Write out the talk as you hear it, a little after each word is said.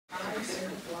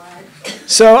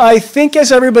So I think,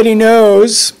 as everybody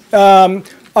knows,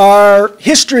 our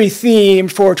history theme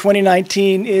for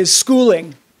 2019 is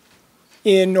schooling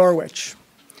in Norwich.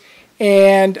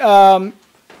 And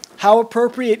how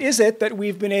appropriate is it that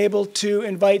we've been able to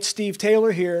invite Steve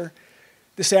Taylor here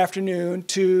this afternoon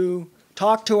to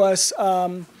talk to us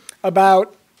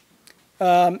about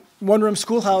one-room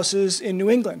schoolhouses in New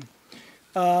England.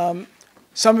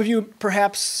 Some of you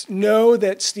perhaps know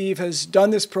that Steve has done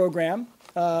this program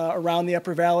around the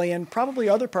Upper Valley and probably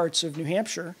other parts of New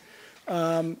Hampshire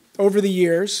over the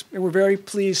years, and we're very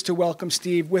pleased to welcome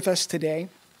Steve with us today.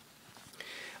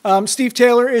 Steve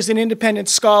Taylor is an independent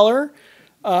scholar,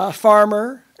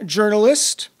 farmer,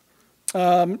 journalist.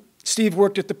 Steve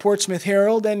worked at the Portsmouth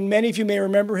Herald, and many of you may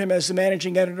remember him as the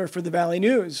managing editor for the Valley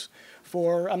News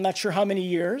for I'm not sure how many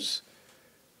years,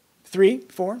 3,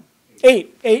 4,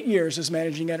 8 years as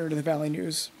managing editor of the Valley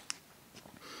News.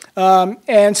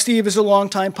 And Steve is a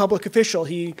longtime public official.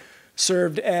 He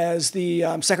served as the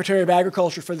Secretary of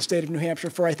Agriculture for the state of New Hampshire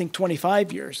for, I think,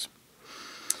 25 years.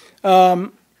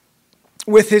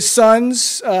 With his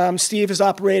sons, Steve has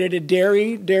operated a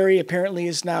dairy. Dairy apparently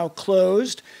is now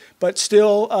closed, but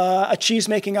still a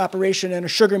cheese-making operation and a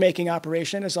sugar-making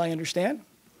operation, as I understand.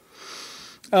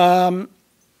 Down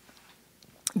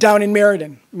in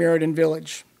Meriden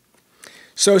Village.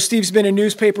 So Steve's been a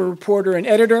newspaper reporter and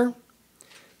editor,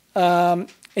 and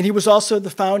he was also the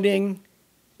founding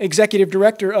executive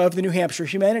director of the New Hampshire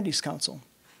Humanities Council,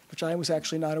 which I was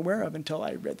actually not aware of until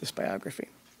I read this biography.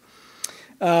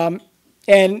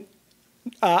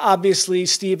 Obviously,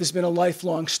 Steve has been a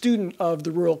lifelong student of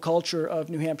the rural culture of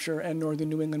New Hampshire and northern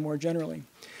New England more generally.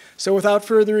 So without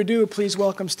further ado, please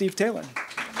welcome Steve Taylor.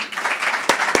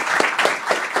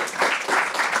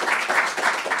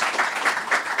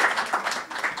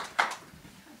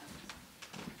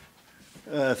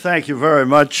 Thank you very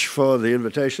much for the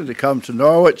invitation to come to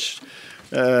Norwich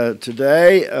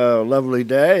today. A lovely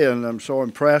day, and I'm so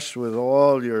impressed with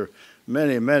all your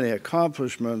many, many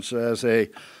accomplishments as a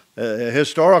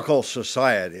historical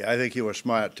society. I think you were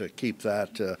smart to keep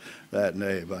that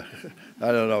name.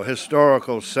 I don't know,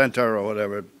 historical center or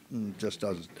whatever, just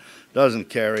doesn't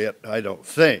carry it, I don't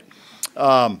think.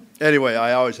 Anyway,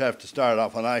 I always have to start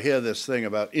off when I hear this thing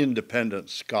about independent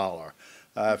scholar.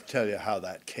 I have to tell you how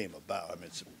that came about. I mean,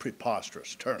 it's a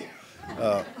preposterous term.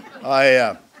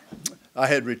 I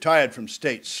had retired from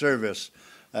state service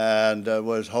and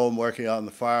was home working on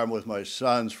the farm with my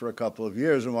sons for a couple of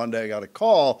years, and one day I got a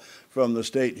call from the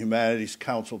State Humanities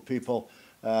Council people.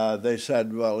 They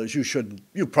said, well, as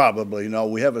you probably know,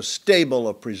 we have a stable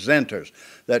of presenters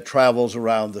that travels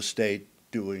around the state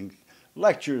doing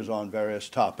lectures on various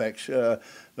topics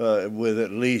with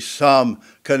at least some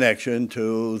connection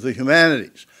to the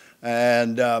humanities.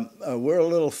 And we're a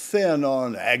little thin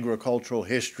on agricultural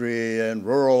history and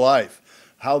rural life.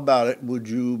 How about it, would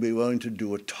you be willing to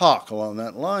do a talk along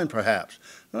that line, perhaps?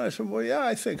 And I said, well, yeah,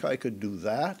 I think I could do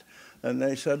that. And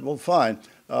they said, well, fine.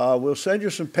 We'll send you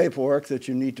some paperwork that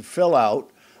you need to fill out,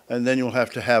 and then you'll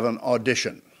have to have an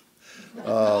audition.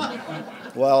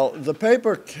 Well, the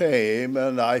paper came,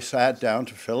 and I sat down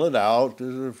to fill it out. It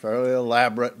was a fairly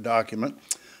elaborate document.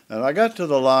 And I got to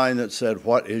the line that said,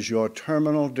 what is your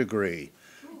terminal degree?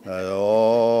 I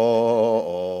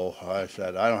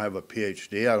said, I don't have a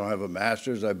PhD, I don't have a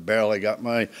master's, I barely got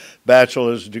my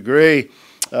bachelor's degree,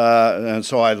 and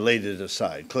so I laid it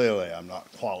aside. Clearly, I'm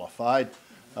not qualified,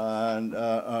 and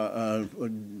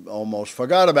almost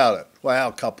forgot about it. Well,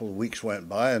 a couple of weeks went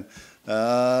by, and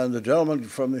the gentleman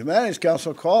from the Humanities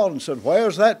Council called and said,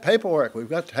 where's that paperwork? We've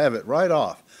got to have it right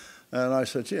off. And I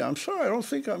said, gee, I'm sorry, I don't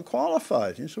think I'm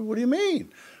qualified. He said, what do you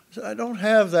mean? I said, I don't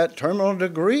have that terminal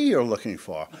degree you're looking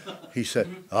for. He said,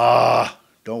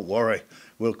 don't worry,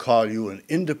 we'll call you an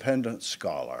independent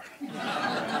scholar.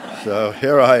 So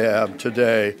here I am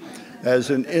today as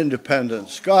an independent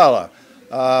scholar.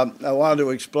 I wanted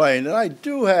to explain that I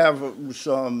do have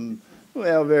some,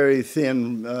 well, very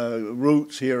thin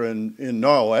roots here in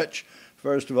Norwich.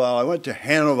 First of all, I went to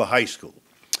Hanover High School,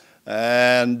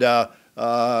 and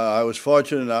I was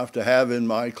fortunate enough to have in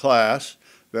my class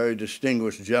very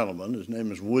distinguished gentleman. His name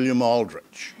is William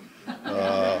Aldrich,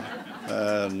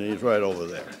 and he's right over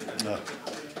there.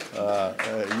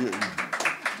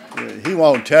 He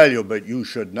won't tell you, but you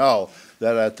should know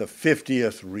that at the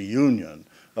 50th reunion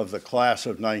of the class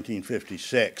of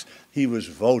 1956, he was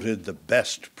voted the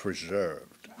best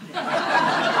preserved.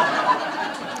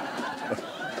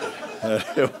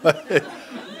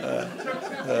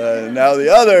 Now the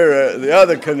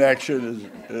other connection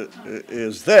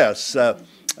is this.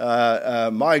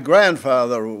 My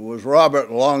grandfather was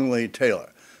Robert Longley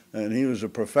Taylor, and he was a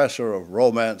professor of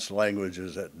Romance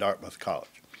languages at Dartmouth College.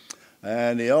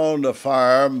 And he owned a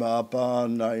farm up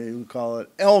on, you would call it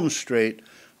Elm Street.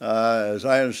 As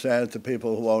I understand it, the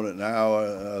people who own it now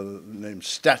are named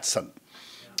Stetson.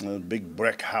 A big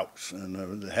brick house,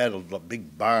 and it had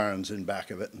big barns in back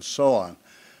of it and so on.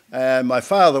 And my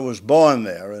father was born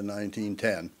there in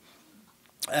 1910.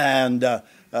 And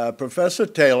Professor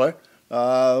Taylor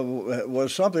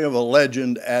was something of a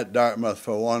legend at Dartmouth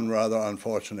for one rather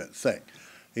unfortunate thing.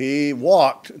 He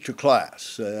walked to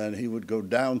class, and he would go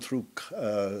down through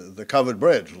the covered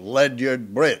bridge,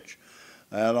 Ledyard Bridge.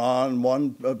 And on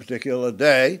one particular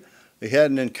day, he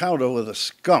had an encounter with a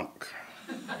skunk.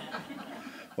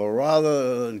 Well,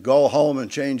 rather than go home and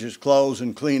change his clothes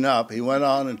and clean up, he went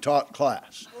on and taught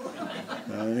class.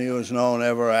 And he was known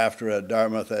ever after at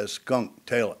Dartmouth as Skunk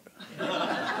Taylor.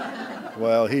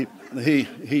 Well, he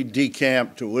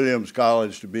decamped to Williams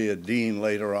College to be a dean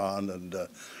later on, and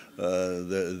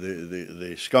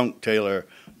the Skunk Taylor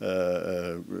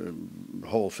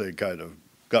whole thing kind of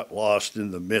got lost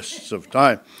in the mists of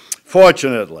time,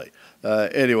 fortunately.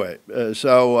 Anyway, as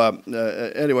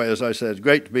I said, it's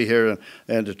great to be here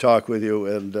and to talk with you.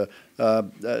 And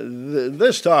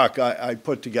this talk I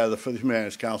put together for the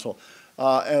Humanities Council,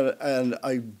 and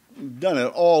I've done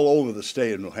it all over the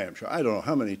state of New Hampshire. I don't know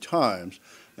how many times.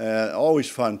 Always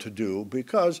fun to do,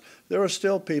 because there are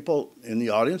still people in the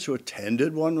audience who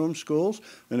attended one-room schools,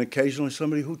 and occasionally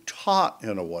somebody who taught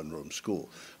in a one-room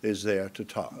school is there to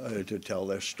tell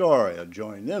their story and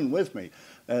join in with me.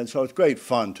 And so it's great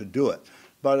fun to do it.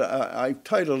 But I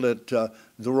titled it The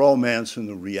Romance and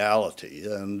the Reality.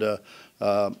 And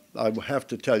I have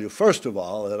to tell you, first of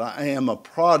all, that I am a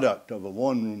product of a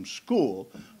one-room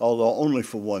school, although only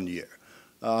for 1 year.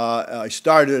 I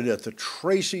started at the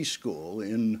Tracy School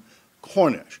in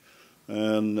Cornish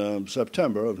in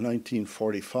September of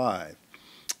 1945.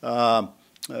 At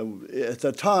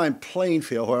the time,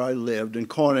 Plainfield, where I lived, in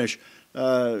Cornish,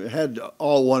 had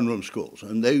all one-room schools,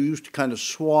 and they used to kind of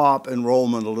swap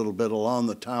enrollment a little bit along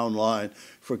the town line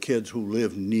for kids who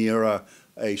lived near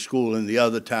a school in the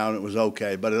other town. It was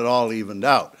okay, but it all evened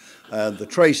out. The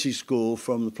Tracy School,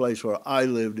 from the place where I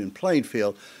lived in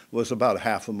Plainfield, was about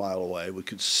half a mile away. We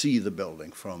could see the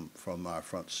building from our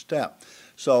front step.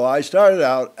 So I started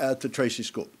out at the Tracy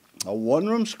School, a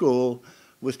one-room school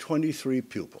with 23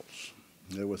 pupils.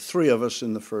 There were 3 of us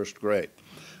in the first grade.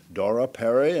 Dora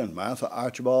Perry and Martha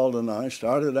Archibald and I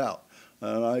started out.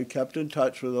 And I kept in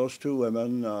touch with those 2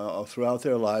 women throughout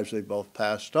their lives. They both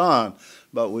passed on,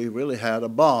 but we really had a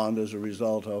bond as a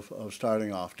result of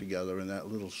starting off together in that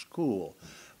little school.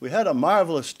 We had a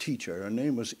marvelous teacher. Her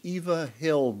name was Eva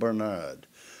Hill Bernard.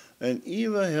 And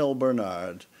Eva Hill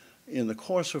Bernard, in the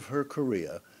course of her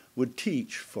career, would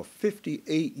teach for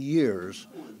 58 years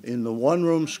in the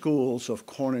one-room schools of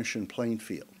Cornish and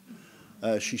Plainfield.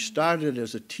 She started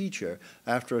as a teacher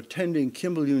after attending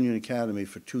Kimball Union Academy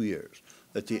for 2 years.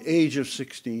 At the age of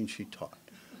 16, she taught.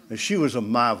 And she was a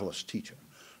marvelous teacher.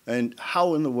 And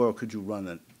how in the world could you run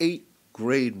an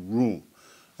 8th-grade room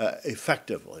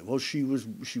effectively? Well, she was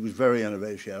very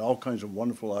innovative. She had all kinds of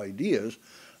wonderful ideas,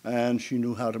 and she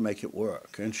knew how to make it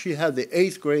work. And she had the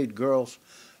 8th-grade girls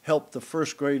help the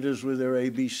 1st graders with their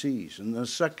ABCs, and the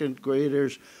 2nd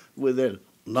graders with their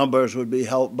numbers would be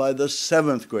helped by the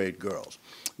 7th-grade girls.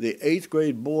 The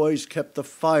 8th-grade boys kept the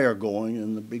fire going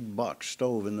in the big box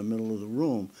stove in the middle of the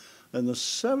room, and the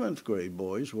 7th-grade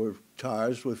boys were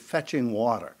charged with fetching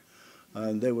water.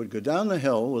 And they would go down the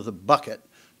hill with a bucket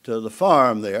to the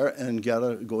farm there and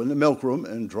go in the milk room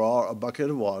and draw a bucket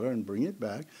of water and bring it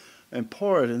back and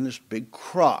pour it in this big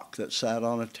crock that sat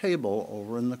on a table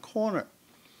over in the corner.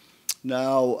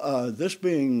 Now, this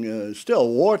being still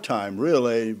wartime,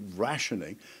 really,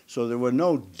 rationing, so there were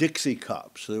no Dixie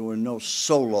cups, there were no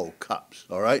Solo cups,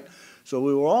 all right? So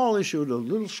we were all issued a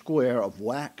little square of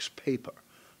wax paper,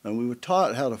 and we were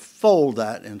taught how to fold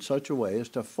that in such a way as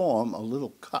to form a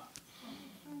little cup.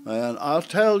 And I'll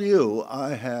tell you,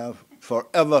 I have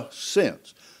forever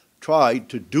since tried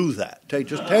to do that.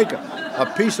 Just take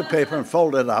a piece of paper and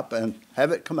fold it up and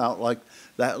have it come out like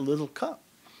that little cup.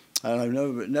 And I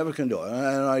never can do it. And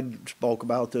I spoke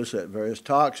about this at various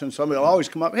talks, and somebody will always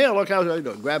come up, here, look how you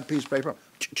do it. Grab a piece of paper,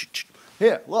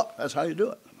 here, look, that's how you do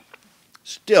it.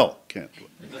 Still can't do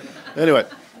it. Anyway,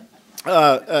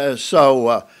 but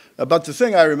the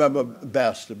thing I remember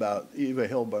best about Eva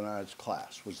Hill Bernard's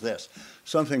class was this,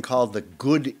 something called the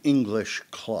Good English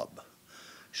Club.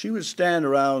 She would stand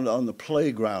around on the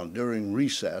playground during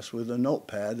recess with a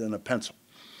notepad and a pencil.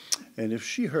 And if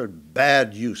she heard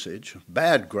bad usage,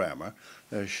 bad grammar,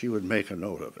 she would make a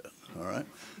note of it, all right?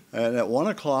 And at 1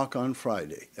 o'clock on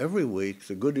Friday, every week,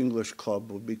 the Good English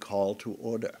Club would be called to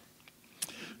order.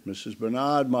 Mrs.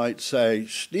 Bernard might say,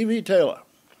 "Stevie Taylor."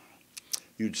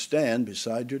 You'd stand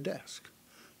beside your desk.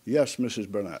 "Yes, Mrs.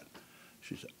 Bernard."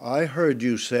 She said, "I heard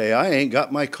you say I ain't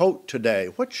got my coat today.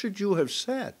 What should you have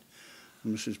said?"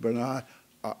 Mrs. Bernard,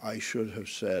 I should have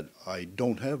said, "I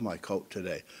don't have my coat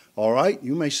today." "All right,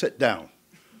 you may sit down."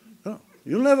 Oh,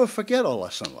 you'll never forget a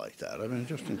lesson like that. I mean,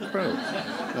 just incredible.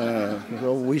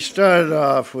 So we started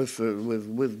off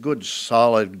with good,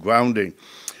 solid grounding.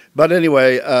 But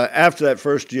anyway, after that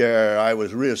first year, I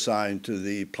was reassigned to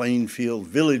the Plainfield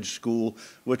Village School,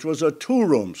 which was a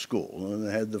two-room school. And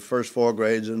they had the first 4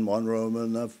 grades in one room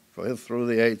and the 5th through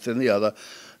the 8th in the other.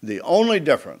 The only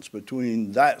difference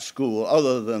between that school,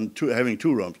 other than having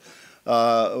 2 rooms,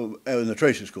 and the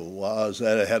Tracy School, was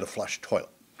that it had a flush toilet,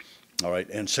 all right,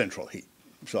 and central heat.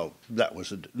 So that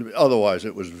was, otherwise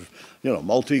it was,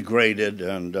 multi-graded,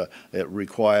 and it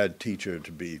required teacher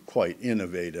to be quite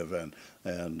innovative and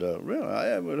really,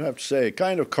 I would have to say,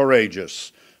 kind of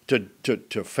courageous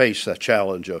to face the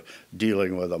challenge of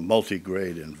dealing with a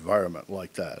multi-grade environment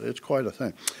like that. It's quite a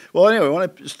thing. Well, anyway, when I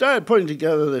started putting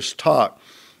together this talk,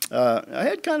 I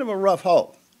had kind of a rough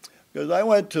hope, because I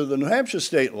went to the New Hampshire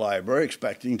State Library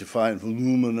expecting to find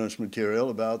voluminous material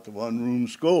about the one-room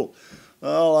school.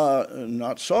 Well,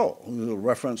 not so. The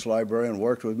reference librarian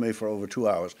worked with me for over 2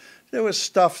 hours. There was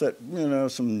stuff that,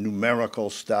 some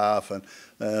numerical stuff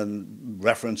and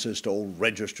references to old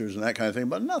registers and that kind of thing,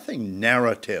 but nothing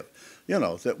narrative,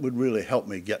 that would really help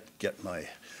me get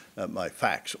my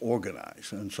facts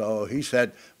organized. And so he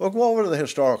said, well, go over to the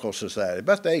Historical Society.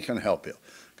 Bet they can help you.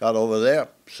 Got over there,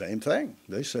 same thing.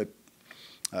 They said,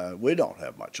 we don't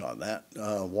have much on that.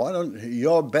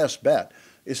 Your best bet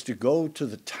is to go to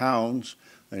the towns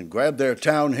and grab their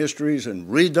town histories and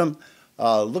read them,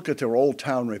 look at their old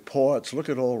town reports, look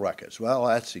at old records. Well,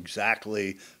 that's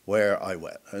exactly where I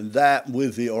went. And that,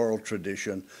 with the oral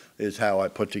tradition, is how I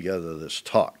put together this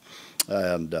talk.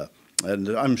 And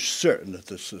I'm certain that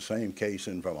this is the same case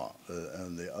in Vermont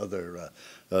and the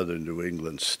other New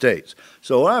England states.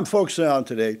 So what I'm focusing on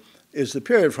today is the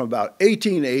period from about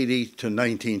 1880 to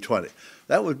 1920.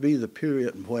 That would be the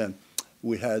period when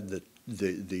we had the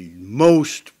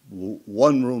most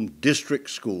one-room district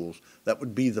schools. That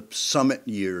would be the summit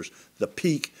years, the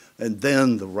peak, and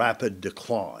then the rapid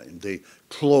decline, the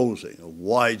closing, a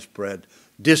widespread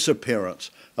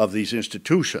disappearance of these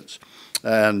institutions.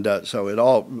 And so it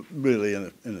all really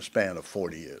in a span of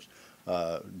 40 years.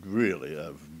 Really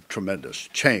a tremendous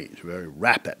change, very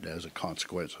rapid as a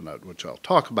consequence of that, which I'll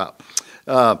talk about.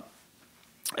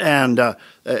 And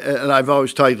I've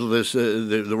always titled this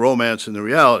the romance and the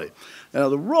reality. Now,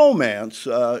 the romance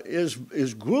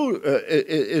is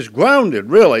grounded,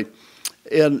 really,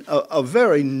 in a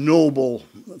very noble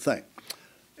thing.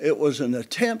 It was an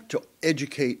attempt to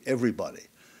educate everybody.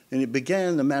 And it began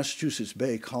in the Massachusetts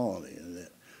Bay Colony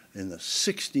in the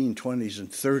 1620s and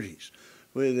 30s,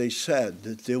 where they said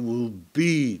that there will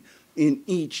be in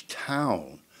each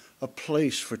town a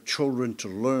place for children to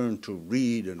learn to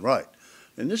read and write.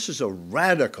 And this is a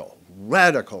radical,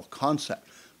 radical concept,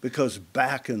 because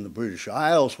back in the British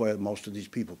Isles, where most of these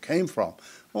people came from,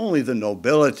 only the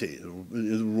nobility,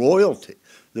 the royalty,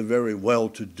 the very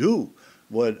well-to-do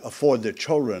would afford their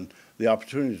children the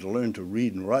opportunity to learn to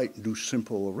read and write and do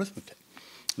simple arithmetic.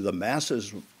 The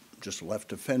masses just left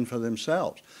to fend for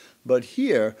themselves. But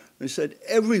here, they said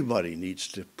everybody needs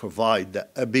to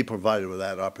be provided with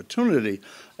that opportunity.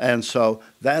 And so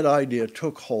that idea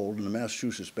took hold in the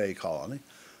Massachusetts Bay Colony,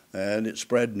 and it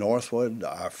spread northward.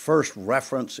 Our first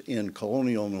reference in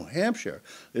colonial New Hampshire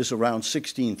is around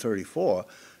 1634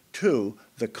 to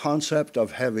the concept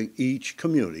of having each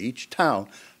community, each town,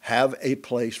 have a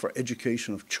place for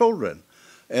education of children,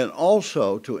 and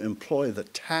also to employ the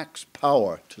tax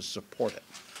power to support it.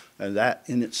 And that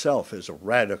in itself is a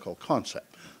radical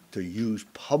concept, to use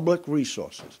public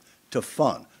resources to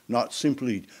fund, not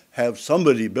simply have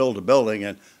somebody build a building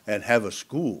and have a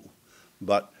school,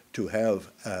 but to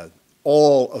have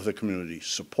all of the community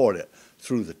support it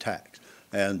through the tax.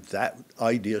 And that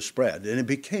idea spread, and it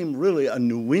became really a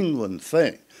New England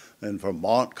thing. And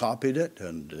Vermont copied it,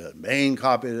 and Maine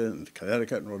copied it, and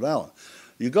Connecticut and Rhode Island.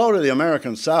 You go to the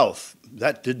American South,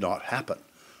 that did not happen,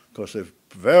 because they're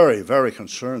very, very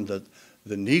concerned that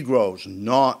the Negroes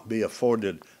not be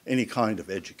afforded any kind of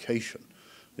education.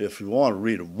 If you want to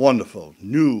read a wonderful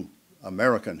new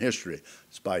American history,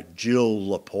 it's by Jill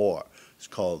Lepore. It's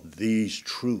called These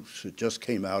Truths. It just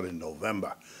came out in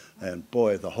November. And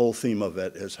boy, the whole theme of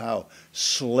it is how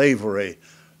slavery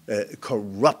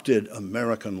corrupted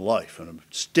American life, and it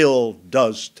still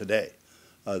does today.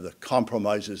 the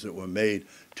compromises that were made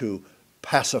to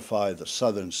pacify the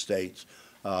southern states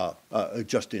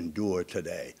just endure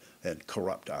today and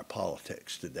corrupt our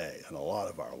politics today and a lot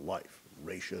of our life,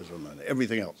 racism and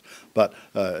everything else. But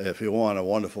if you want a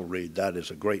wonderful read, that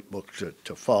is a great book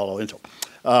to follow into.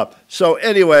 So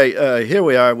anyway, here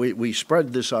we are. We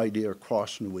spread this idea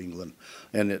across New England,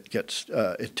 and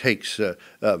it takes a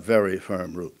very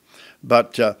firm root.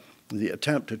 But the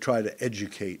attempt to try to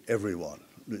educate everyone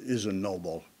is a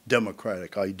noble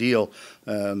democratic ideal,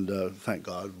 and thank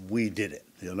God we did it.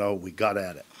 You know, we got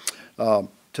at it.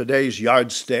 Today's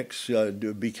yardsticks,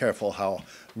 be careful how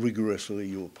rigorously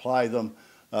you apply them.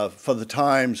 For the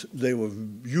times, they were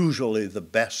usually the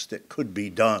best that could be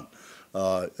done.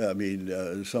 I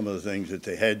mean, some of the things that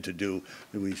they had to do,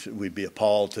 we'd be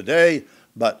appalled today,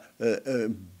 but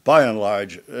by and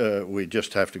large, we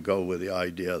just have to go with the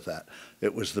idea that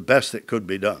it was the best that could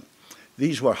be done.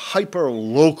 These were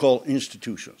hyper-local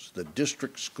institutions, the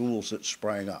district schools that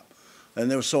sprang up,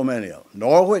 and there were so many of them.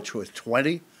 Norwich with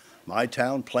 20, my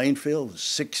town, Plainfield,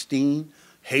 16,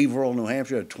 Haverhill, New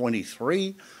Hampshire, had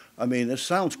 23. I mean, this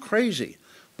sounds crazy,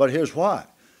 but here's why.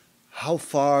 How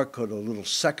far could a little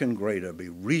second grader be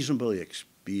reasonably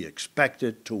be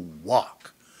expected to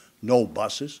walk? No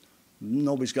buses.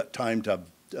 Nobody's got time to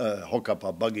hook up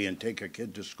a buggy and take a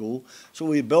kid to school. So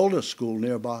we build a school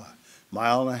nearby,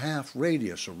 mile-and-a-half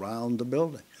radius around the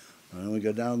building. And then we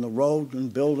go down the road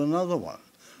and build another one,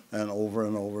 and over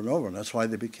and over and over. And that's why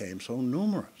they became so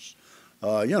numerous.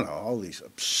 You know, all these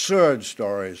absurd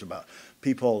stories about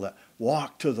people that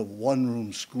walk to the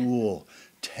one-room school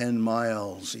 10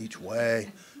 miles each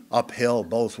way, uphill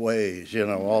both ways, you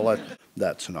know, all that.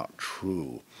 That's not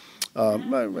true.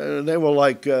 They were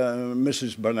like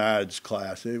Mrs. Bernard's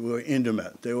class. They were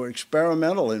intimate. They were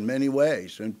experimental in many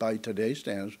ways. And by today's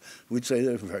standards, we'd say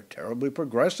they're very terribly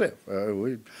progressive.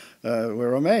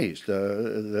 We're amazed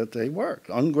that they worked,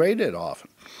 ungraded often.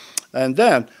 And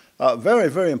then a very,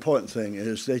 very important thing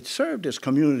is they served as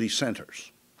community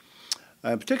centers.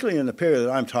 Particularly in the period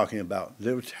that I'm talking about,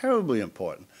 they were terribly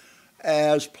important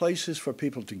as places for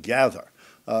people to gather.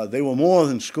 They were more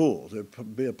than schools.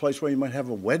 There'd be a place where you might have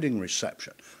a wedding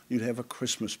reception. You'd have a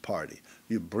Christmas party.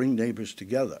 You'd bring neighbors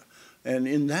together. And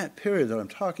in that period that I'm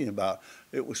talking about,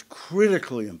 it was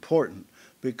critically important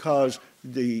because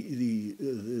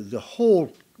the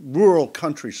whole rural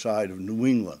countryside of New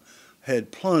England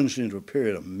had plunged into a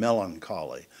period of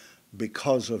melancholy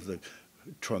because of the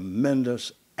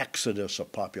tremendous exodus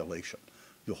of population,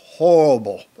 the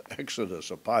horrible exodus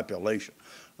of population.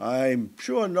 I'm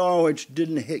sure Norwich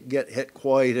didn't get hit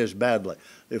quite as badly.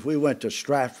 If we went to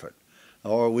Stratford,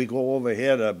 or we go over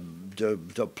here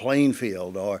to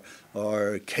Plainfield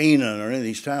or Canaan or any of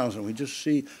these towns, and we just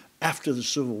see after the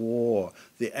Civil War,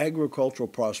 the agricultural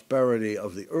prosperity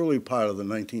of the early part of the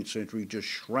 19th century just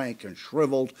shrank and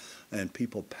shriveled, and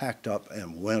people packed up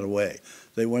and went away.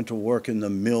 They went to work in the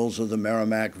mills of the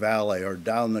Merrimack Valley or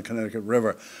down the Connecticut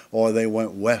River, or they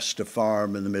went west to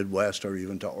farm in the Midwest or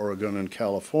even to Oregon and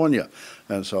California.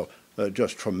 And so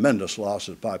just tremendous loss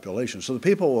of population. So the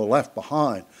people who were left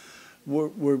behind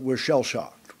were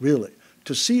shell-shocked, really.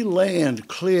 To see land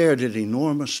cleared at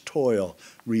enormous toil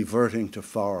reverting to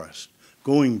forest,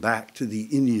 going back to the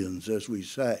Indians, as we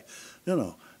say. You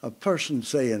know, a person,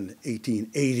 say, in the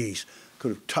 1880s could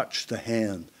have touched the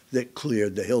hand that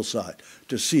cleared the hillside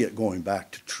to see it going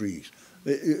back to trees.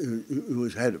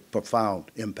 It had a profound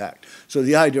impact. So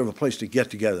the idea of a place to get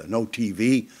together, no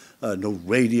TV, no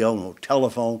radio, no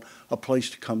telephone, a place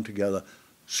to come together.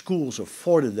 Schools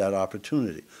afforded that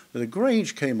opportunity. The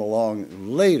Grange came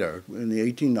along later in the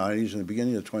 1890s and the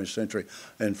beginning of the 20th century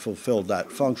and fulfilled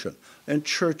that function. And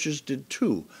churches did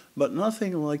too, but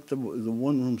nothing like the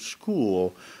one-room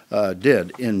school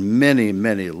did in many,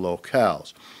 many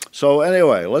locales. So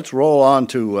anyway, let's roll on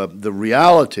to the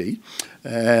reality.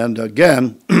 And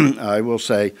again, I will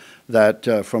say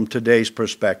that from today's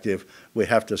perspective, we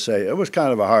have to say it was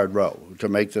kind of a hard road to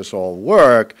make this all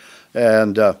work.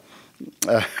 And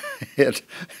I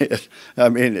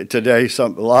mean, today, a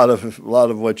lot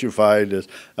of what you find is,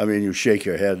 I mean, you shake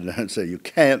your head and say you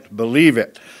can't believe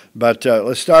it. But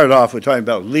let's start off with talking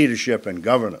about leadership and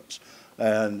governance.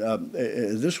 And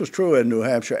this was true in New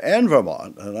Hampshire and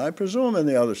Vermont, and I presume in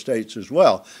the other states as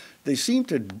well. They seem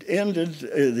to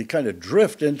they kind of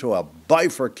drift into a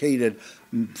bifurcated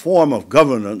form of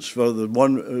governance for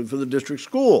the district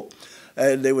school.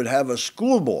 And they would have a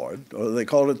school board, or they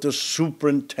called it the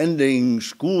superintending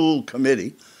school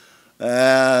committee,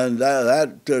 And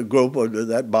that group, or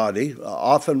that body,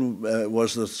 often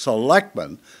was the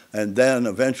selectmen. And then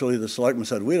eventually the selectmen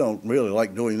said, we don't really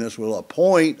like doing this. We'll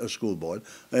appoint a school board.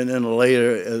 And then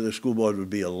later the school board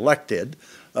would be elected.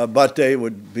 But they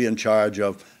would be in charge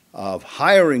of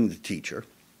hiring the teacher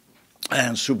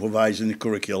and supervising the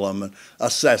curriculum and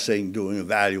assessing, doing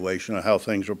evaluation of how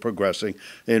things were progressing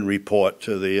and report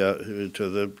to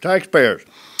the taxpayers.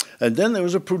 And then there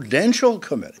was a prudential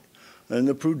committee. And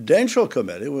the Prudential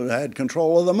Committee had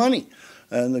control of the money.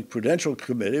 And the Prudential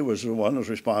Committee was the one who was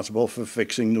responsible for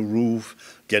fixing the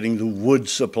roof, getting the wood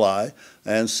supply,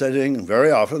 and very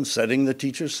often setting the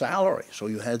teacher's salary. So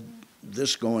you had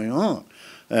this going on.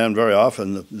 And very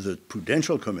often the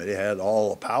Prudential Committee had all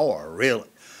the power, really.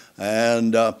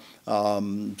 And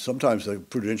sometimes the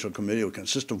Prudential Committee would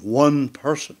consist of one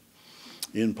person.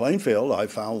 In Plainfield, I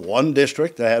found one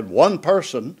district that had one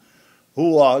person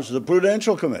who was the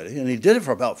Prudential Committee, and he did it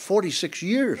for about 46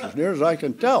 years, as near as I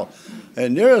can tell.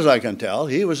 And near as I can tell,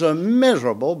 he was a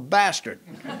miserable bastard.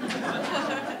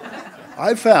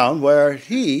 I found where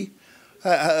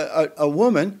a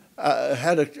woman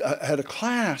had a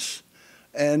class,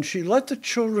 and she let the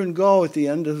children go at the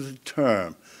end of the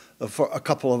term for a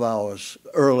couple of hours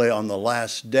early on the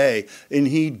last day, and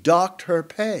he docked her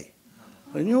pay.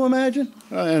 Can you imagine?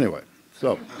 Anyway.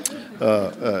 So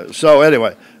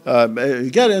anyway,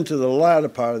 get into the latter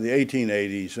part of the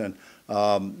 1880s, and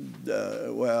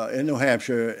well, in New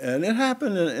Hampshire, and it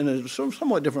happened in a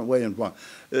somewhat different way in Vermont.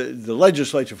 The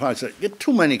legislature finally said, get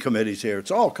too many committees here, it's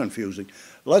all confusing.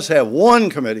 Let's have one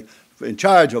committee in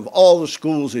charge of all the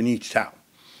schools in each town.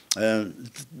 And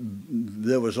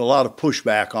there was a lot of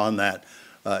pushback on that.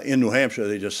 In New Hampshire,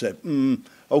 they just said,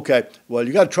 okay, well,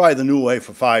 you got to try the new way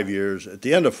for 5 years. At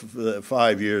the end of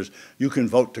 5 years, you can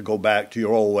vote to go back to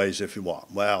your old ways if you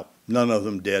want. Well, none of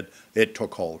them did. It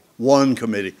took hold. One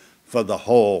committee for the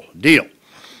whole deal.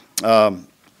 Now,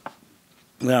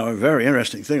 a very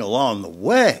interesting thing along the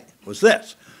way was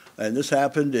this, and this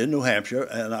happened in New Hampshire,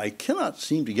 and I cannot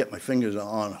seem to get my fingers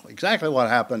on exactly what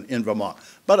happened in Vermont,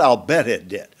 but I'll bet it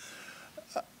did.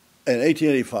 In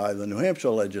 1885, the New Hampshire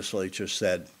legislature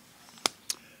said,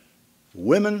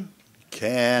 women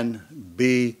can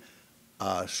be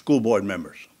school board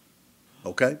members,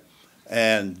 okay?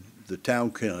 And the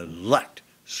town can elect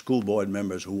school board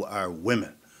members who are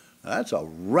women. Now, that's a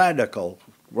radical,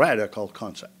 radical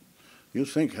concept. You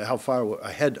think how far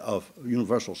ahead of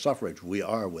universal suffrage we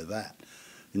are with that.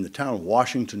 In the town of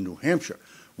Washington, New Hampshire,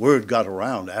 word got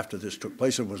around after this took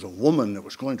place. There was a woman that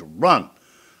was going to run.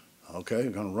 Okay,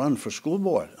 going to run for school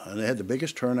board. And they had the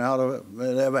biggest turnout of it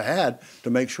they ever had to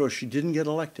make sure she didn't get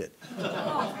elected.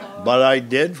 But I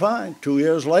did find 2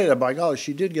 years later, by golly,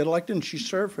 she did get elected, and she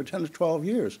served for 10 to 12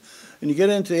 years. And you get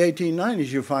into the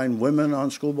 1890s, you find women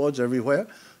on school boards everywhere.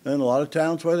 And a lot of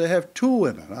towns where they have 2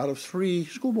 women out of 3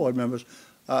 school board members,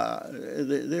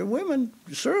 they're women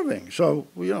serving. So,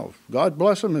 you know, God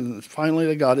bless them, and finally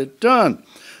they got it done.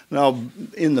 Now,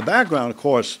 in the background, of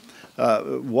course,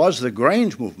 was the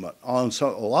Grange movement on a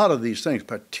lot of these things,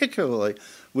 particularly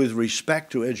with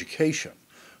respect to education.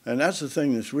 And that's the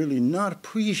thing that's really not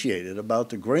appreciated about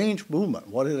the Grange movement,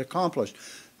 what it accomplished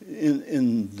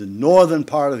in the northern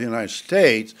part of the United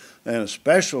States, and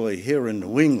especially here in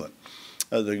New England.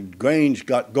 The Grange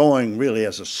got going really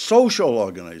as a social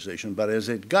organization, but as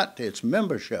it got its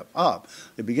membership up,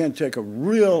 it began to take a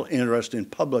real interest in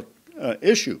public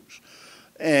issues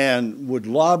and would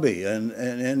lobby, and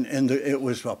it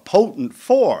was a potent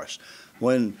force.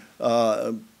 When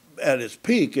at its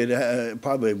peak, it had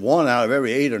probably 1 out of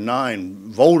every 8 or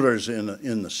 9 voters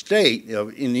in the state,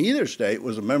 in either state,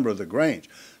 was a member of the Grange.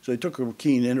 So it took a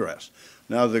keen interest.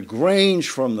 Now, the Grange,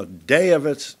 from the day of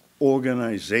its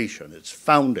organization, its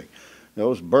founding,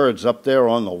 those birds up there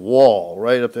on the wall,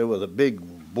 right up there with the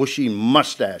big bushy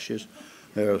mustaches,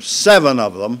 there are 7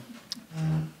 of them.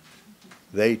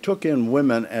 They took in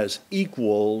women as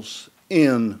equals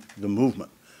in the movement.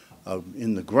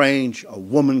 In the Grange, a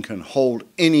woman can hold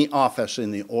any office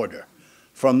in the order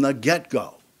from the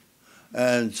get-go.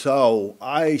 And so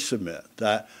I submit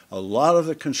that a lot of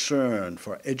the concern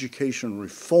for education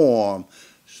reform,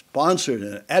 sponsored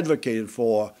and advocated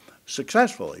for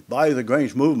successfully by the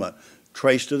Grange movement,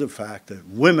 traced to the fact that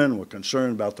women were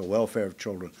concerned about the welfare of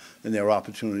children and their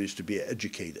opportunities to be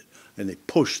educated. And they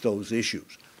pushed those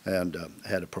issues and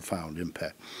had a profound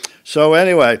impact. So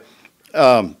anyway,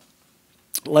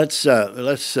 let's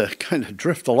kind of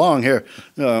drift along here.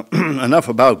 Enough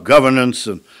about governance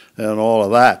and all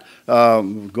of that.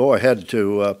 Go ahead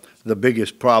to the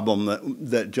biggest problem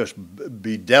that just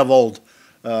bedeviled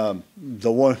the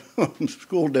one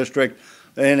school district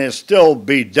and it still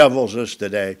bedevils us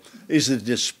today, is the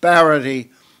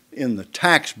disparity in the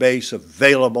tax base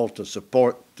available to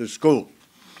support the school.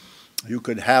 You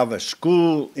could have a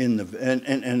school in the,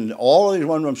 and all of these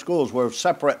one-room schools were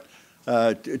separate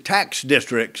tax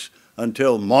districts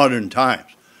until modern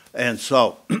times. And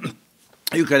so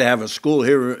you could have a school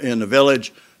here in the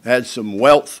village, had some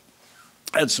wealth,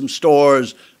 had some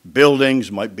stores,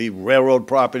 buildings, might be railroad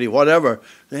property, whatever.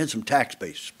 They had some tax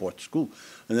base to support the school.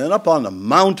 And then up on the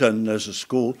mountain, there's a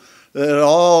school that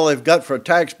all they've got for a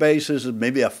tax base is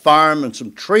maybe a farm and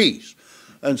some trees.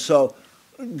 And so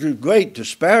the great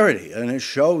disparity, and it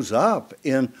shows up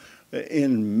in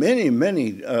many,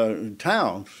 many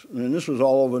towns, and this was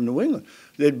all over New England.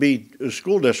 There'd be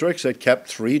school districts that kept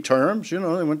 3 terms. You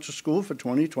know, they went to school for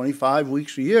 20, 25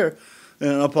 weeks a year.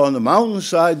 And up on the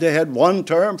mountainside, they had 1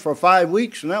 term for 5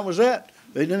 weeks, and that was it.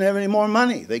 They didn't have any more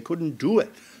money. They couldn't do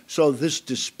it. So this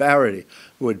disparity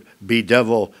would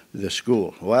bedevil the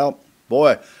school. Well,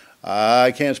 boy,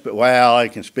 I can't speak, well, I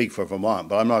can speak for Vermont,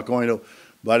 but I'm not going to.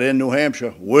 But in New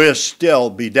Hampshire, we're still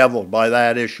bedeviled by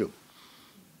that issue.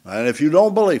 And if you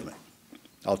don't believe me,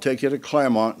 I'll take you to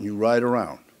Claremont and you ride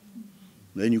around.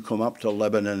 Then you come up to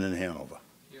Lebanon and Hanover.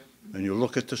 And you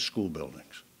look at the school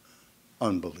buildings.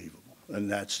 Unbelievable.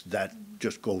 And that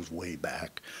just goes way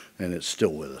back, and it's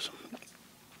still with us.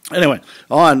 Anyway,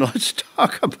 let's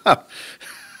talk about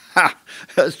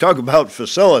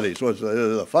facilities, was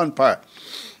the fun part.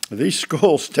 These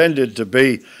schools tended to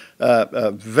be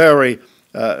very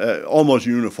almost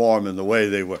uniform in the way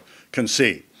they were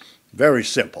conceived. Very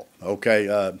simple, okay?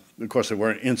 Of course, they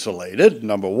weren't insulated,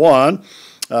 number one.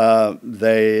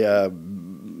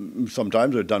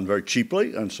 Sometimes they're done very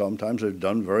cheaply, and sometimes they're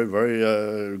done very,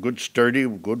 very good, sturdy,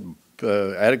 good,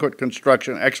 adequate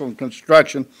construction, excellent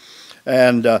construction.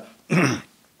 And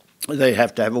they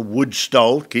have to have a wood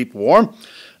stove to keep warm,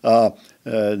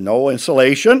 no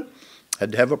insulation,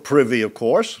 had to have a privy, of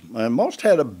course, and most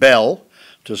had a bell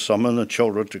to summon the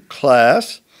children to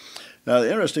class. Now,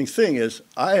 the interesting thing is,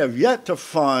 I have yet to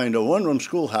find a one-room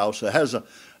schoolhouse that has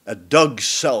a dug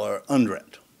cellar under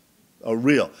it, a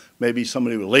real. Maybe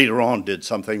somebody later on did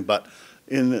something, but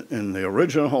in the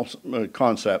original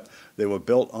concept, they were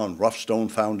built on rough stone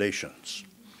foundations,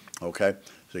 okay?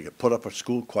 So you could put up a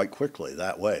school quite quickly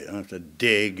that way. You don't have to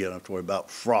dig, you don't have to worry about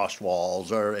frost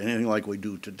walls or anything like we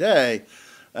do today.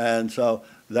 And so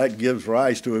that gives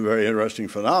rise to a very interesting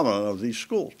phenomenon of these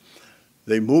schools.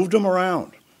 They moved them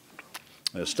around.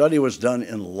 A study was done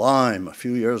in Lyme a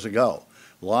few years ago.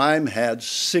 Lyme had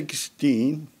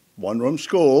 16 one-room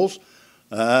schools,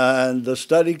 and the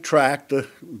study tracked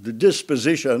the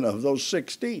disposition of those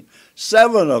 16.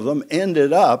 7 of them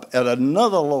ended up at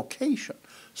another location,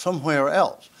 somewhere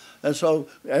else. And so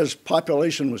as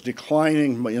population was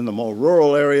declining in the more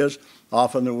rural areas,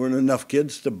 often there weren't enough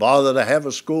kids to bother to have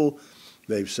a school.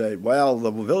 They say, well,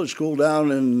 the village school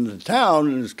down in the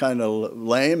town is kind of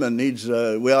lame and needs,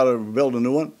 we ought to build a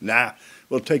new one. Nah,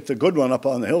 we'll take the good one up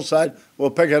on the hillside, we'll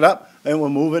pick it up, and we'll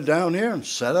move it down here and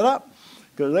set it up.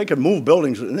 Because they could move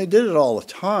buildings, and they did it all the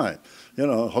time. You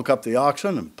know, hook up the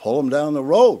oxen and pull them down the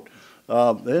road.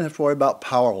 They didn't have to worry about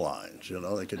power lines, you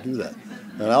know, they could do that.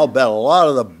 And I'll bet a lot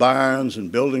of the barns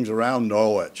and buildings around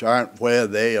Norwich aren't where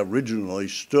they originally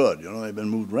stood. You know, they've been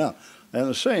moved around. And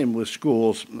the same with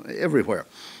schools everywhere.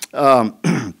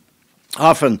 Often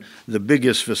the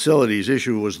biggest facilities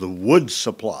issue was the wood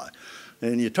supply.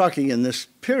 And you're talking in this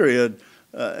period,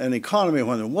 an economy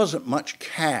when there wasn't much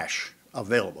cash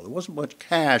available. There wasn't much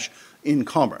cash in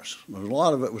commerce. A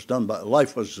lot of it was done by,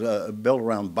 life was built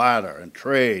around barter and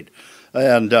trade.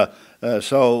 And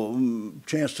so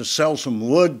chance to sell some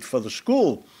wood for the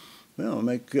school, you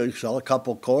know, sell a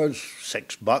couple cords,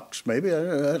 $6 maybe,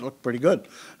 that looked pretty good.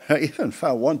 I even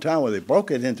found one time where they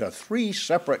broke it into 3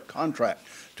 separate contracts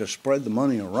to spread the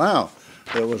money around.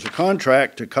 There was a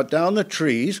contract to cut down the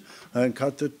trees and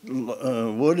cut the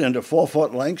wood into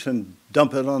 4-foot lengths and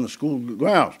dump it on the school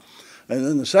grounds. And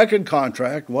then the second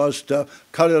contract was to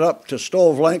cut it up to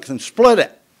stove length and split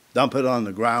it, dump it on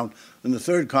the ground. And the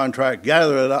third contract,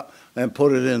 gather it up and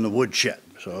put it in the woodshed.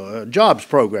 So a jobs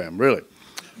program, really.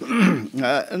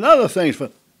 Another thing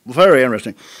that's very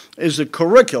interesting is the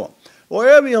curriculum.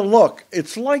 Wherever you look,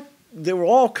 it's like they were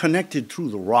all connected through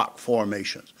the rock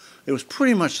formations. It was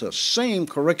pretty much the same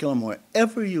curriculum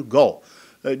wherever you go.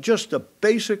 Just the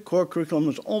basic core curriculum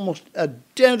was almost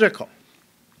identical.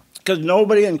 Because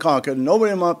nobody in Concord,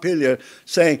 nobody in Montpelier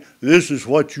saying, this is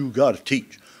what you got to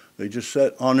teach. They just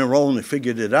said on their own, they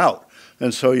figured it out.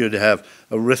 And so you'd have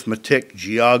arithmetic,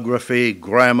 geography,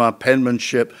 grammar,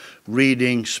 penmanship,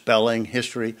 reading, spelling,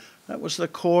 history. That was the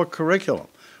core curriculum.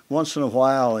 once in a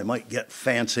while they might get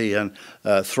fancy and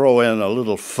throw in a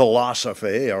little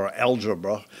philosophy or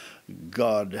algebra.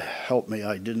 God help me,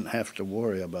 I didn't have to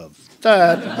worry about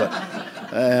that.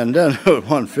 And then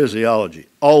one physiology.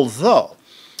 Although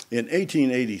in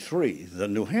 1883, the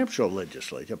New Hampshire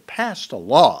legislature passed a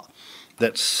law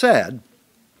that said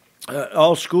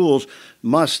all schools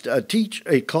must teach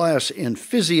a class in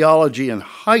physiology and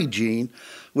hygiene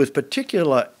with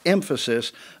particular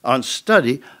emphasis on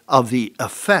study of the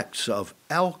effects of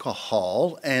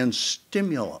alcohol and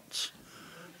stimulants.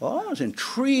 Well, I was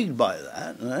intrigued by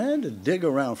that, and I had to dig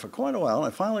around for quite a while, and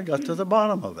I finally got to the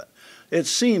bottom of it. It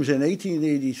seems in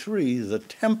 1883, the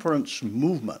temperance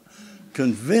movement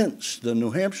convinced the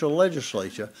New Hampshire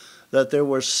legislature that there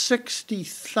were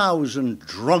 60,000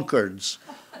 drunkards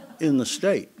in the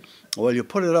state. Well, you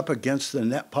put it up against the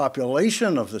net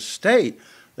population of the state,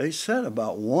 they said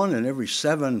about 1 in every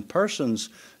 7 persons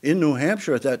in New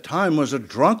Hampshire at that time was a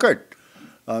drunkard.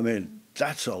 I mean,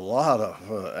 that's a lot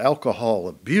of alcohol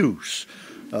abuse.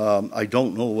 I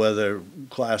don't know whether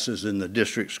classes in the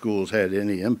district schools had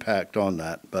any impact on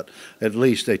that, but at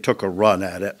least they took a run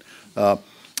at it.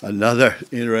 Another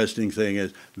interesting thing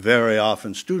is very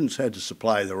often students had to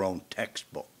supply their own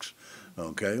textbooks.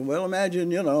 Okay, well,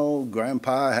 imagine, you know,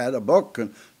 Grandpa had a book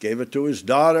and gave it to his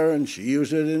daughter, and she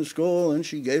used it in school, and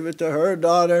she gave it to her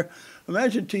daughter.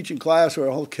 Imagine teaching class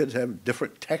where all kids have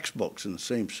different textbooks in the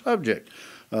same subject.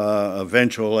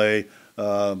 Eventually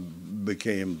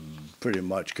became pretty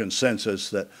much consensus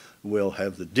that we'll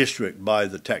have the district buy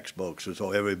the textbooks, and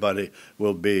so everybody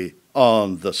will be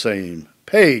on the same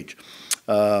page.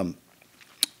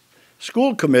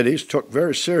 School committees took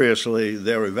very seriously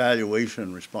their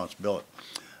evaluation responsibility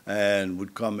and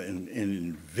would come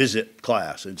and visit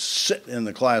class and sit in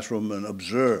the classroom and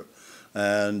observe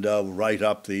and write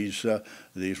up these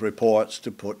reports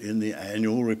to put in the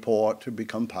annual report to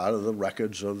become part of the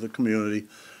records of the community.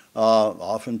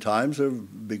 Oftentimes it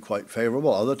would be quite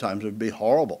favorable, other times it would be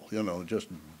horrible, you know, just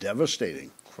devastating,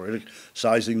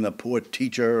 criticizing the poor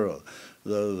teacher, or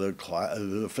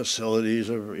the facilities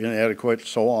are inadequate,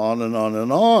 so on and on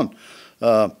and on.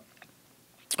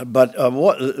 But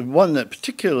one that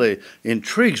particularly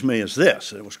intrigues me is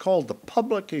this. It was called the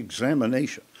public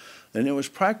examination, and it was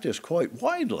practiced quite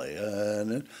widely.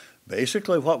 And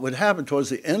basically what would happen towards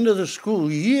the end of the school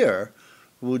year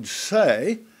would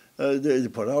say, they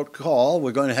put out a call,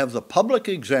 we're going to have the public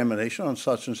examination on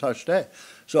such and such day.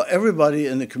 So everybody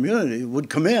in the community would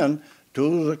come in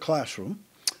to the classroom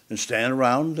and stand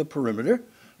around the perimeter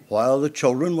while the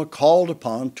children were called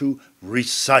upon to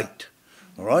recite,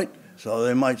 all right? So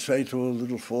they might say to a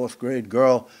little 4th grade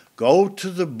girl, go to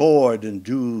the board and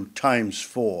do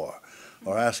 ×4,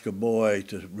 or ask a boy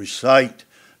to recite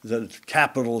the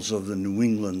capitals of the New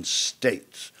England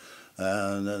states.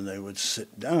 And then they would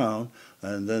sit down,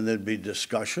 and then there'd be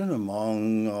discussion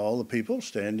among all the people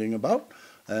standing about,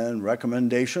 and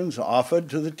recommendations offered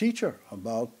to the teacher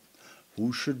about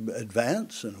who should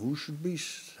advance and who should be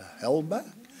held back.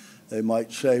 They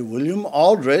might say, William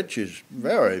Aldrich is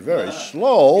very, very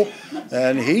slow,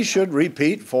 and he should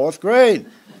repeat 4th grade.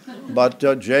 But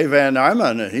J. Van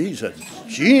Arman, he's a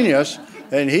genius,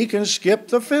 and he can skip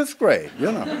the 5th grade,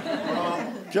 you know.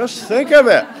 Just think of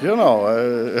it, you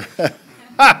know.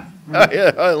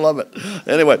 Yeah, I love it.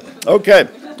 Anyway, okay,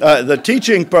 the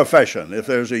teaching profession, if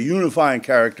there's a unifying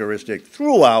characteristic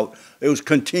throughout, it was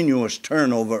continuous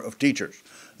turnover of teachers.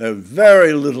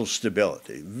 Very little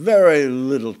stability, very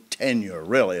little tenure,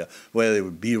 really, where they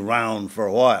would be around for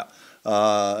a while.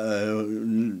 A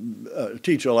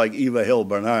teacher like Eva Hill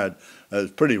Bernard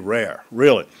is pretty rare,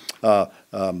 really.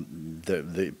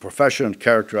 The profession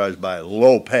characterized by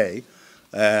low pay,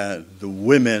 the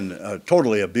women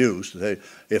totally abused.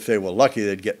 If they were lucky,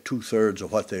 they'd get 2/3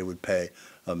 of what they would pay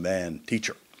a man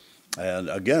teacher. And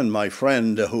again, my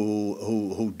friend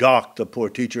who docked the poor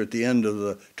teacher at the end of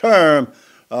the term,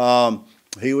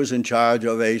 he was in charge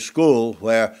of a school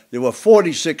where there were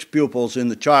 46 pupils in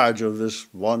the charge of this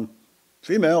one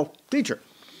female teacher.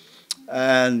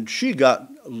 And she got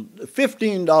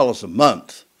 $15 a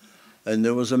month. And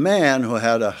there was a man who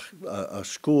had a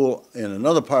school in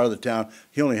another part of the town.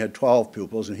 He only had 12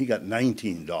 pupils, and he got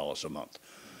 $19 a month.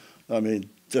 I mean,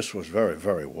 this was very,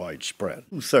 very widespread.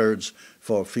 2/3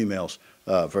 for females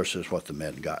versus what the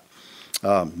men got.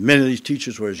 Many of these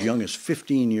teachers were as young as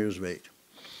 15 years of age.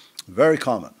 Very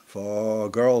common for a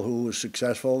girl who was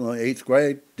successful in the 8th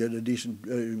grade, did a decent,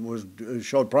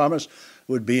 showed promise,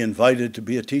 would be invited to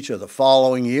be a teacher the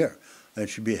following year, and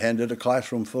she'd be handed a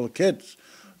classroom full of kids.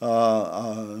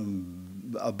 About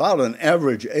an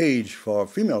average age for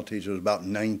female teachers was about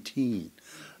 19.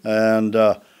 And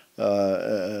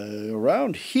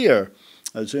Around here,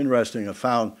 it's interesting, I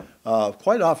found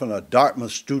quite often a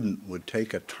Dartmouth student would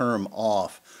take a term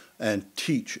off and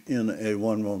teach in a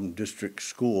one-room district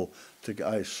school,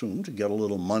 I assume, to get a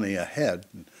little money ahead,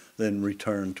 and then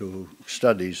return to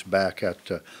studies back at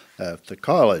the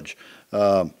college.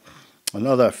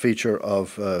 Another feature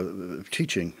of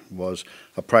teaching was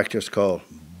a practice called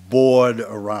board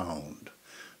around.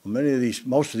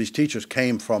 Most of these teachers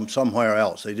came from somewhere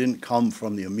else. They didn't come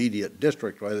from the immediate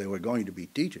district where they were going to be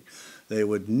teaching. They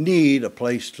would need a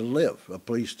place to live, a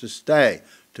place to stay,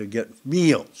 to get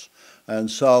meals. And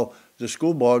so the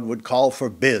school board would call for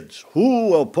bids. Who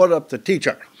will put up the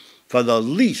teacher for the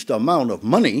least amount of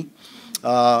money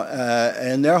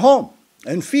in their home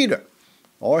and feed her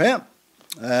or him?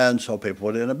 And so people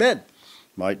put in a bid.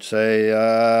 Might say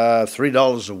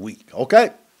 $3 a week. Okay,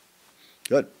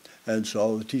 good. And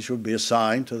so the teacher would be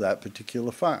assigned to that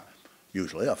particular farm,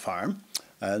 usually a farm,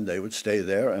 and they would stay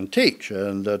there and teach.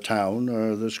 And the town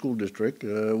or the school district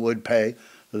would pay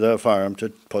the farm to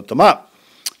put them up.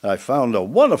 I found a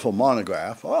wonderful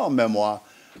monograph, or a memoir,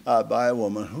 by a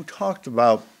woman who talked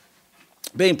about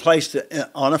being placed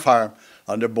on a farm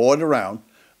under board around,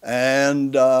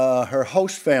 and her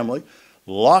host family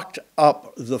locked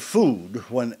up the food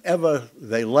whenever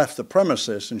they left the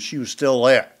premises and she was still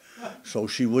there, so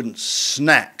she wouldn't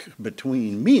snack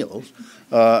between meals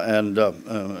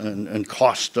and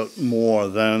cost more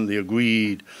than the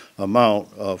agreed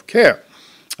amount of care.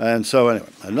 And so anyway,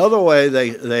 another way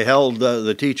they held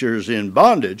the teachers in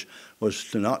bondage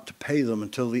was not to pay them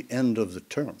until the end of the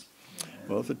term.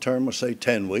 Well, if the term was, say,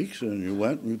 10 weeks, and you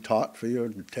went and you taught for your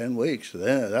 10 weeks,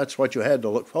 then that's what you had to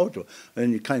look forward to.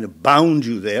 And you kind of bound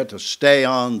you there to stay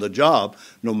on the job,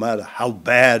 no matter how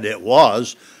bad it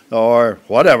was or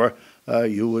whatever.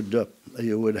 You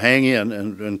would hang in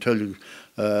until you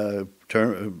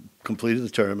completed the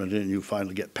term, and then you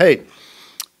finally get paid.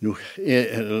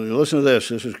 Listen to this.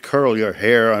 This is curl your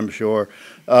hair, I'm sure.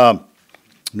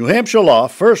 New Hampshire law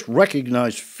first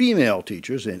recognized female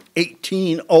teachers in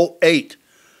 1808,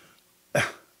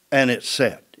 and it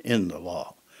said in the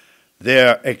law,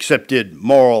 their accepted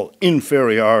moral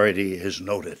inferiority is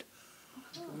noted.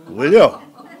 Will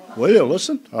you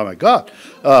listen? Oh my God!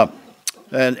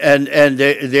 And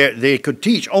they could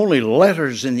teach only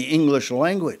letters in the English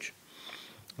language,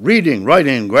 reading,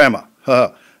 writing, and grammar.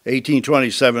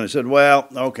 1827, they said, well,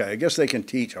 okay, I guess they can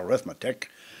teach arithmetic.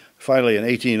 Finally, in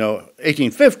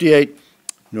 1858,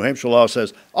 New Hampshire law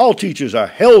says all teachers are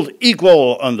held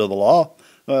equal under the law.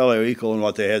 Well, they're equal in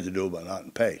what they had to do, but not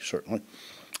in pay, certainly.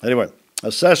 Anyway,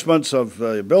 assessments of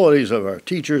the abilities of our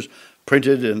teachers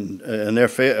printed and their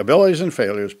abilities and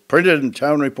failures printed in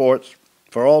town reports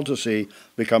for all to see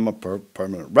become a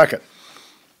permanent record.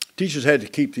 Teachers had to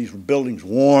keep these buildings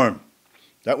warm.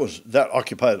 That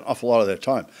occupied an awful lot of their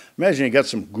time. Imagine you got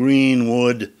some green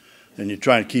wood and you're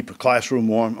trying to keep a classroom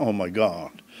warm. Oh, my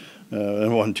God.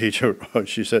 And one teacher,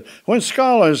 she said, when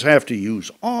scholars have to use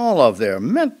all of their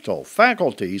mental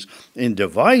faculties in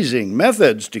devising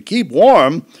methods to keep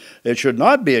warm, it should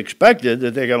not be expected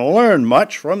that they're going to learn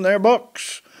much from their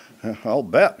books. I'll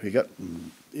bet. You got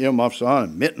earmuffs on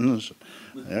and mittens.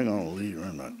 They're going to leave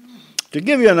around that. To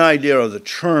give you an idea of the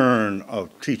churn of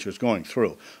teachers going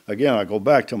through, again, I go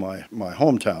back to my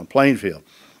hometown, Plainfield.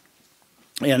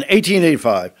 In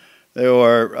 1885, there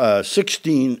were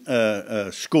 16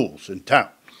 schools in town,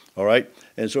 all right?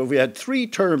 And so if we had 3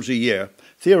 terms a year,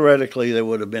 theoretically there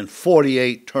would have been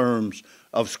 48 terms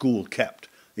of school kept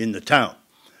in the town.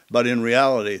 But in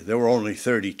reality, there were only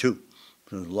 32.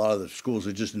 A lot of the schools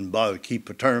that just didn't bother to keep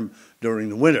a term during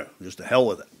the winter, just to hell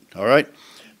with it, all right?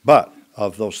 But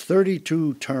of those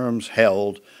 32 terms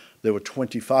held, there were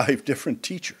 25 different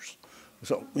teachers.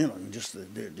 So,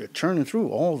 they're churning through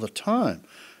all the time.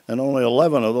 And only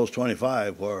 11 of those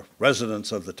 25 were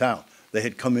residents of the town. They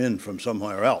had come in from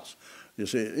somewhere else. You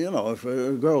see, if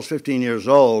a girl's 15 years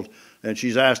old and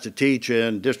she's asked to teach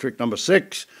in district number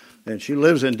 6, and she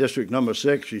lives in district number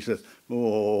 6, she says,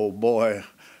 oh, boy,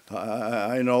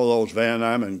 I know those Van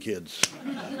Amen kids.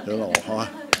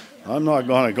 I'm not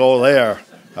going to go there.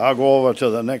 I'll go over to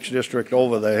the next district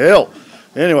over the hill.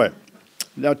 Anyway,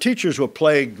 now teachers were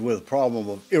plagued with the problem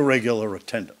of irregular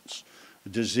attendance.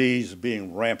 Disease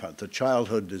being rampant, the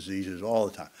childhood diseases all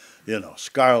the time.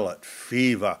 Scarlet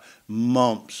fever,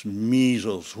 mumps,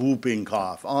 measles, whooping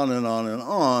cough, on and on and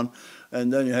on.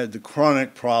 And then you had the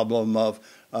chronic problem of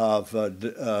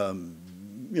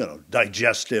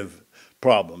digestive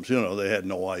problems. They had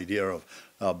no idea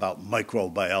about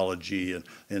microbiology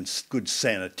and good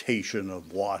sanitation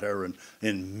of water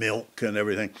and milk and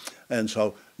everything. And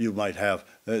so You might have,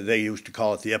 they used to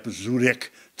call it the epizootic.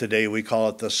 Today we call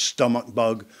it the stomach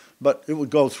bug. But it would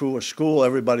go through a school.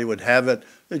 Everybody would have it.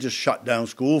 They just shut down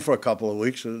school for a couple of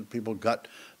weeks and people got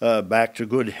back to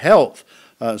good health.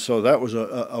 So that was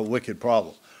a wicked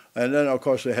problem. And then, of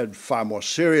course, they had far more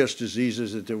serious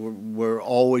diseases that were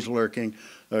always lurking.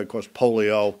 Of course,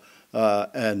 polio,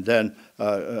 and then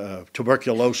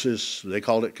tuberculosis. They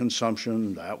called it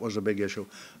consumption. That was a big issue.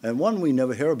 And one we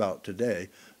never hear about today,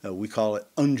 we call it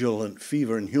undulant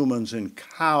fever in humans. In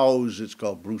cows, it's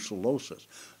called brucellosis.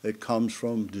 It comes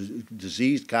from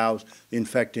diseased cows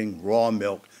infecting raw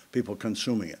milk, people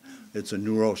consuming it. It's a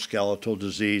neuroskeletal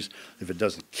disease. If it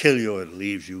doesn't kill you, it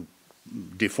leaves you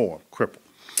deformed, crippled.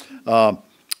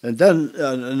 And then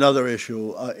another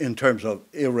issue in terms of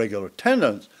irregular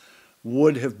attendance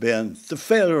would have been the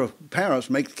failure of parents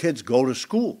to make kids go to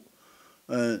school.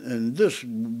 And this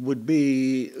would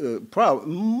be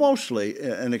mostly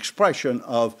an expression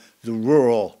of the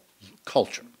rural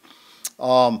culture.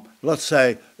 Let's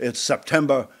say it's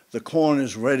September, the corn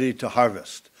is ready to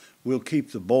harvest. We'll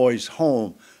keep the boys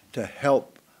home to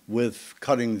help with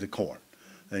cutting the corn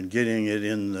and getting it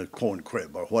in the corn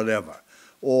crib or whatever.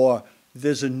 Or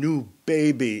there's a new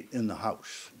baby in the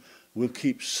house. We'll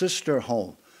keep sister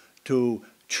home to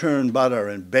churn butter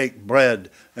and bake bread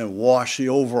and wash the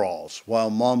overalls while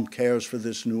mom cares for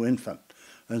this new infant.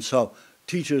 And so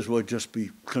teachers would just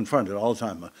be confronted all the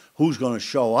time. Who's going to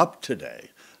show up today?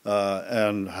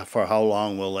 And for how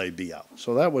long will they be out?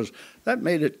 So that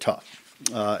made it tough.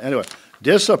 Anyway,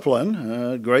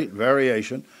 discipline, great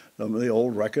variation. Some of the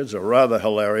old records are rather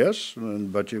hilarious,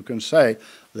 but you can say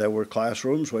there were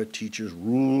classrooms where teachers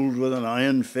ruled with an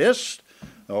iron fist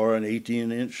or an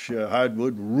 18-inch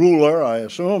hardwood ruler, I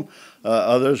assume.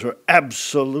 Others were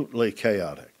absolutely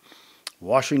chaotic.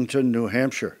 Washington, New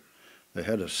Hampshire, they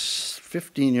had a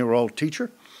 15-year-old teacher,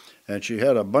 and she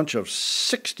had a bunch of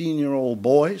 16-year-old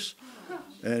boys,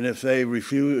 and if they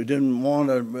didn't want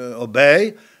to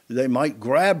obey, they might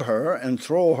grab her and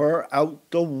throw her out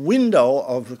the window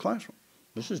of the classroom.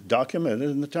 This is documented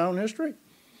in the town history.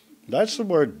 That's the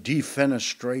word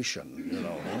defenestration, you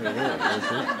know.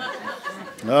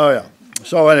 Oh, yeah.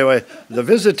 So anyway, the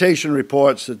visitation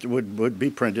reports that would be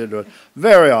printed would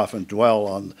very often dwell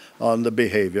on the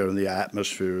behavior and the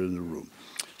atmosphere in the room.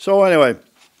 So anyway,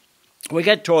 we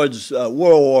get towards World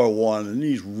War I, and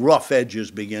these rough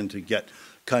edges begin to get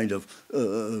kind of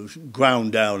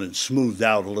ground down and smoothed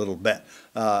out a little bit,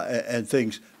 and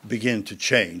things begin to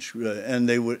change, and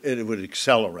it would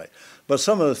accelerate. But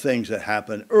some of the things that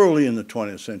happened early in the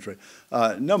 20th century,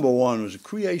 number one was the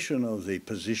creation of the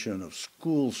position of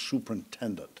school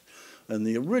superintendent. And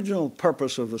the original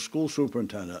purpose of the school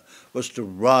superintendent was to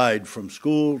ride from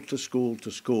school to school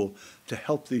to school to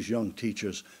help these young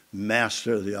teachers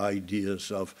master the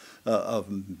ideas of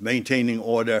maintaining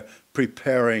order,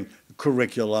 preparing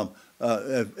curriculum,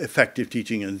 effective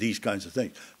teaching, and these kinds of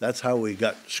things. That's how we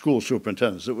got school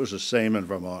superintendents. It was the same in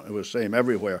Vermont. It was the same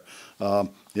everywhere.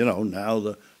 You know, now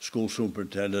the school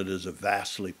superintendent is a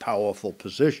vastly powerful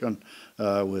position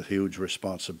with huge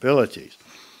responsibilities.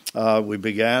 We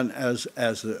began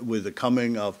with the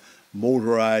coming of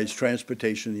motorized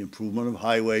transportation, the improvement of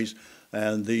highways,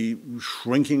 and the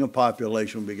shrinking of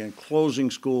population. We began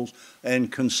closing schools and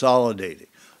consolidating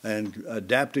and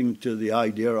adapting to the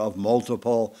idea of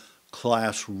multiple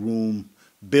classroom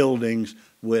buildings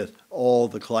with all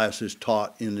the classes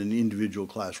taught in an individual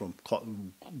classroom,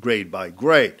 grade by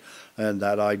grade. And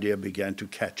that idea began to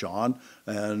catch on,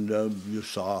 and you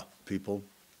saw people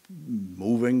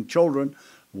moving children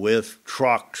with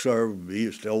trucks, or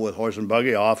still with horse and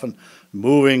buggy often,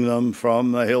 moving them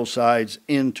from the hillsides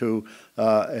into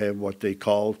what they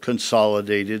called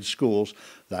consolidated schools.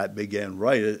 That began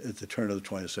right at the turn of the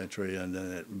 20th century, and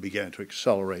then it began to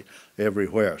accelerate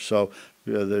everywhere. So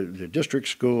the district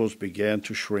schools began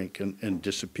to shrink and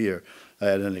disappear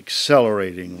at an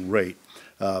accelerating rate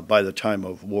by the time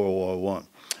of World War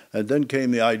I. And then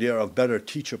came the idea of better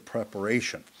teacher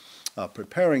preparation.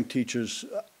 Preparing teachers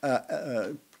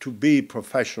to be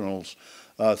professionals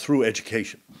through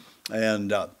education.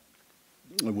 And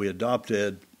we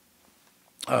adopted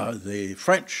the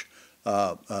French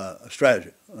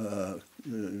strategy,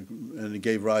 and it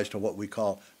gave rise to what we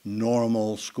call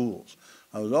normal schools.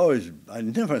 I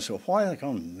never said, why are they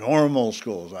called normal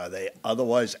schools? Are they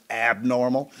otherwise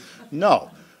abnormal? No.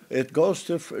 It goes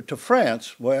to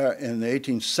France, where in the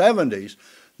 1870s,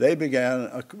 they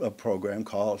began a program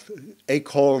called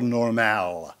École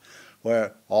Normale,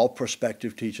 where all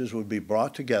prospective teachers would be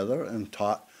brought together and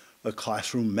taught the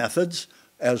classroom methods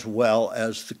as well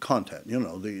as the content, you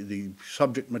know, the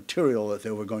subject material that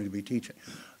they were going to be teaching.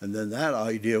 And then that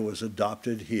idea was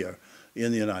adopted here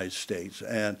in the United States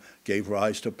and gave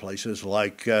rise to places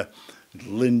like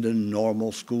Linden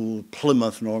Normal School,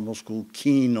 Plymouth Normal School,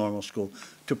 Keene Normal School,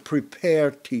 to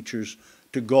prepare teachers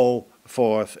to go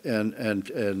forth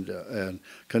and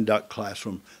conduct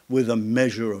classroom with a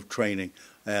measure of training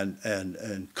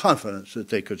and confidence that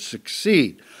they could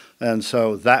succeed. And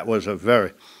so that was a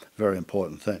very, very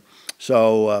important thing.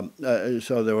 So,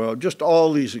 so there were just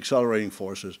all these accelerating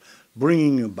forces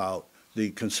bringing about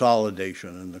the consolidation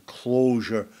and the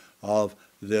closure of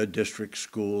the district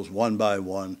schools one by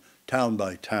one, town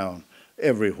by town,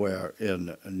 everywhere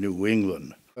in New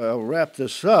England. I'll wrap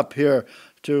this up here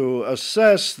to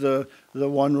assess the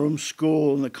one-room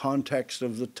school in the context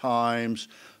of the times,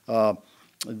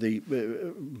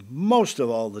 most of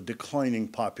all the declining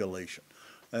population,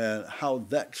 and how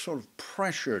that sort of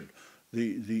pressured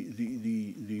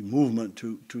the movement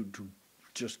to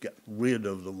just get rid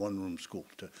of the one-room school,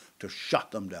 to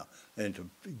shut them down, and to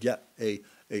get a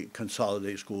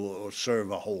consolidated school or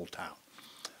serve a whole town.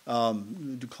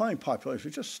 The declining population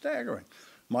is just staggering.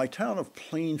 My town of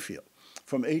Plainfield,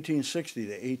 from 1860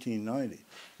 to 1890,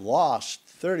 lost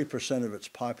 30% of its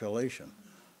population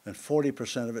and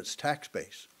 40% of its tax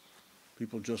base.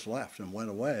 People just left and went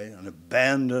away and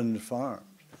abandoned farms.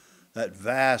 That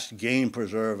vast game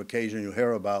preserve occasion you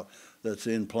hear about that's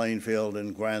in Plainfield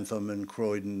and Grantham and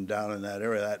Croydon, down in that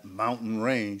area, that mountain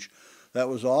range, that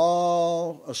was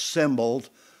all assembled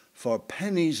for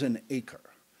pennies an acre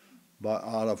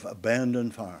out of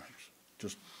abandoned farms.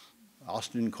 Just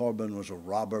Austin Corbin was a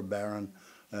robber baron,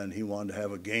 and he wanted to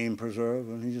have a game preserve,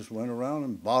 and he just went around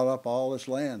and bought up all this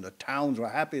land. The towns were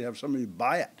happy to have somebody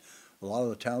buy it. A lot of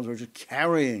the towns were just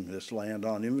carrying this land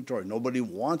on inventory. Nobody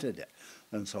wanted it.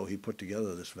 And so he put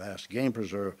together this vast game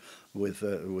preserve with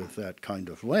that kind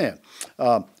of land.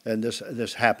 And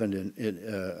this happened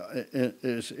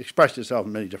it's expressed itself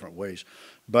in many different ways.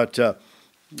 But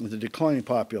the declining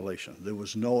population, there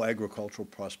was no agricultural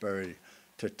prosperity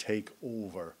to take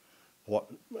over what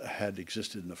had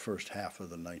existed in the first half of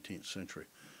the 19th century.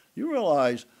 You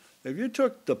realize if you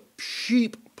took the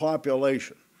sheep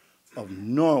population of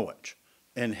Norwich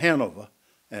and Hanover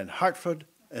and Hartford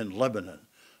and Lebanon,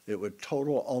 it would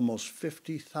total almost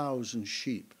 50,000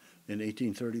 sheep in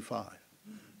 1835.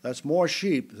 That's more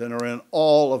sheep than are in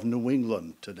all of New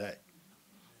England today.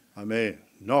 I mean,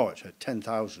 Norwich had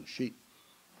 10,000 sheep.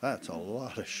 That's a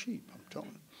lot of sheep, I'm telling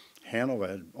you. Hanover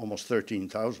had almost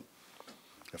 13,000.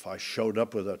 If I showed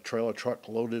up with a trailer truck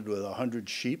loaded with 100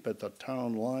 sheep at the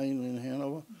town line in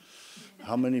Hanover,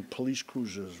 how many police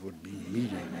cruisers would be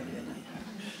meeting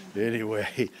me?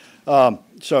 Anyway,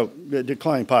 so the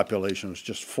declining population was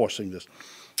just forcing this.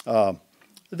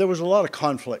 There was a lot of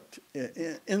conflict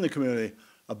in the community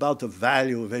about the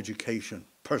value of education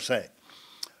per se.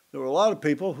 There were a lot of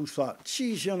people who thought,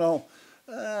 geez, you know,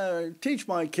 teach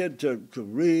my kid to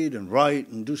read and write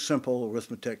and do simple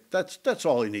arithmetic. That's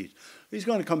all he needs. He's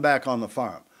going to come back on the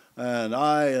farm. And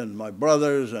I and my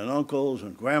brothers and uncles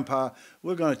and grandpa,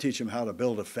 we're going to teach him how to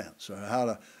build a fence or how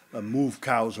to move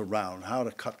cows around, how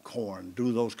to cut corn,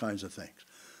 do those kinds of things.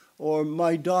 Or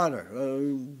my daughter,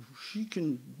 she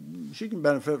can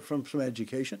benefit from some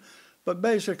education, but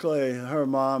basically her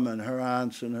mom and her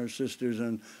aunts and her sisters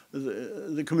and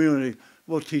the community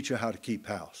will teach her how to keep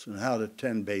house and how to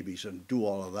tend babies and do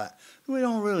all of that. We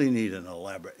don't really need an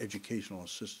elaborate educational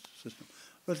system.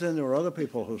 But then there were other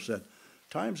people who said,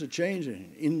 times are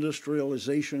changing.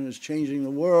 Industrialization is changing the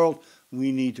world.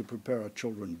 We need to prepare our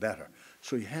children better.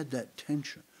 So you had that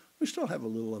tension. We still have a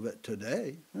little of it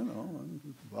today, you know.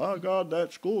 Oh, God,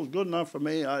 that school's good enough for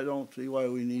me. I don't see why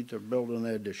we need to build an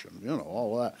addition. You know,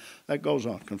 all of that. That goes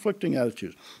on. Conflicting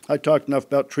attitudes. I talked enough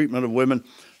about treatment of women.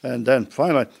 And then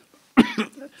finally,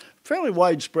 fairly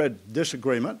widespread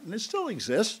disagreement, and it still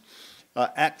exists.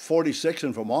 Act 46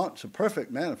 in Vermont is a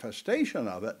perfect manifestation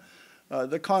of it.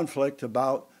 The conflict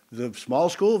about the small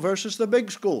school versus the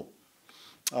big school.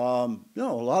 You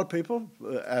know, a lot of people,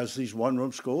 as these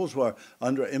one-room schools were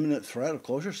under imminent threat of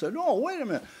closure, said, oh, wait a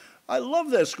minute, I love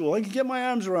that school. I can get my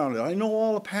arms around it. I know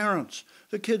all the parents.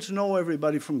 The kids know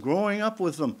everybody from growing up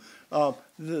with them.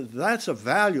 That's a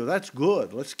value. That's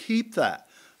good. Let's keep that.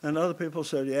 And other people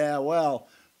said, yeah, well,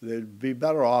 they'd be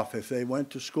better off if they went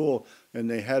to school and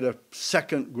they had a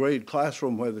second grade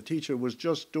classroom where the teacher was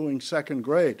just doing second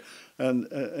grade,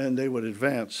 and they would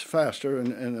advance faster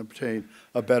and obtain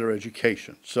a better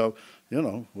education. So, you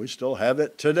know, we still have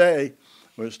it today.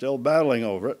 We're still battling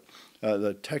over it.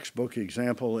 The textbook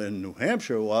example in New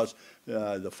Hampshire was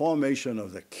the formation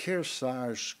of the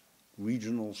Kearsarge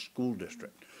Regional School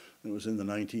District. It was in the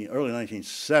early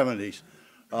 1970s.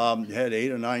 You had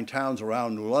 8 or 9 towns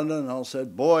around New London, and all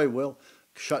said, boy, we'll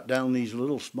shut down these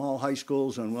little small high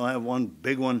schools, and we'll have one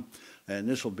big one, and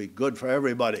this will be good for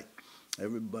everybody.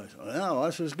 Everybody said, well,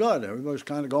 this is good. Everybody's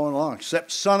kind of going along,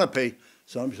 except Sunapee.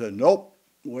 Sunapee said, nope,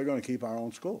 we're going to keep our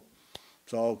own school.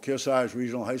 So Kearsarge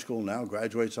Regional High School now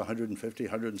graduates 150,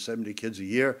 170 kids a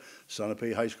year.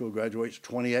 Sunapee High School graduates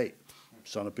 28.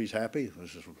 Sunapee's happy.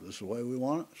 This is the way we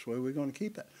want it. This is the way we're going to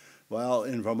keep it. Well,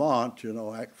 in Vermont, you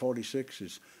know, Act 46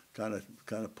 is kind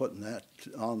of putting that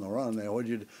on the run.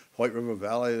 White River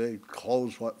Valley, they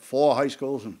closed, 4 high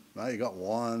schools, and now you got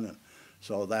 1. And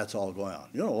so that's all going on.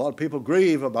 You know, a lot of people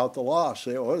grieve about the loss.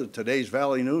 Today's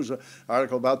Valley News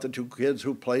article about the 2 kids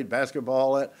who played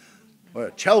basketball at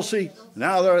Chelsea.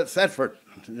 Now they're at Thetford.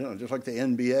 You know, just like the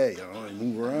NBA. You know, they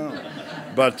move around.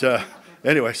 But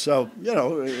anyway, so you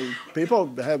know,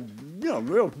 people have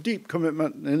real deep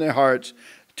commitment in their hearts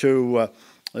to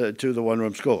the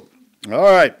one-room school. All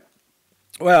right.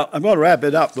 Well, I'm going to wrap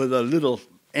it up with a little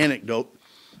anecdote.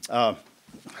 I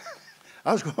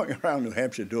was going around New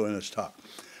Hampshire doing this talk,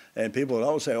 and people would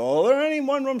always say, "Oh, are there any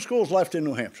one-room schools left in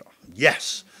New Hampshire?"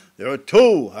 Yes, there are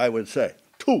 2. I would say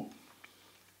 2.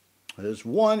 There's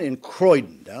one in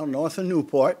Croydon, down north of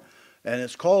Newport, and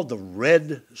it's called the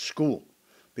Red School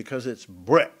because it's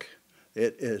brick.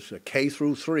 It is a K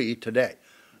through 3 today.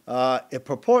 It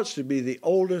purports to be the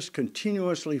oldest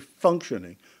continuously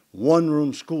functioning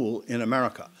one-room school in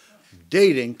America,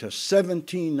 dating to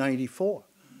 1794.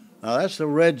 Now, that's the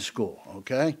Red School,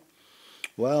 okay?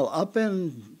 Well, up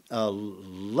in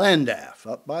Landaff,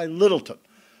 up by Littleton,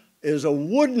 is a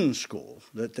wooden school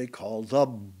that they call the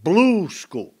Blue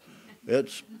School.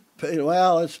 It's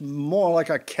more like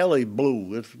a Kelly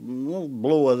blue. It's a little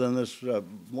bluer than this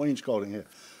wainscoting here.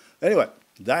 Anyway,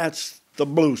 that's the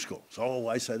Blue School. So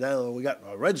I said, oh, we got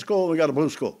a Red School, we got a Blue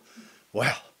School.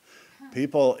 Well,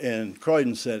 people in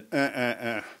Croydon said,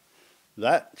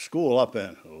 that school up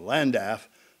in Landaff,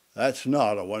 that's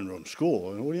not a one-room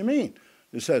school. And what do you mean?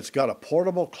 They said it's got a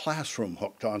portable classroom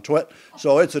hooked onto it,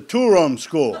 so it's a 2-room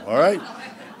school, all right?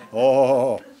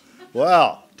 Oh,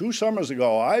 well, 2 summers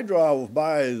ago, I drove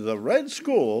by the Red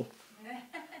School,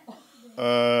 out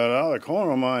of the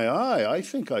corner of my eye, I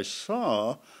think I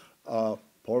saw a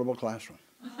portable classroom.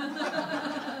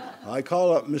 I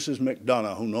called up Mrs.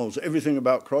 McDonough, who knows everything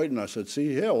about Croydon. I said,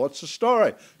 see here, what's the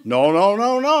story?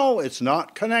 No, it's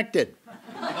not connected.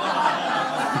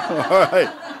 All right.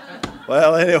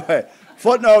 Well, anyway,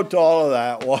 footnote to all of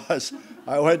that was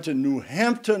I went to New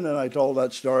Hampton and I told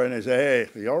that story, and they said,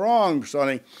 hey, you're wrong,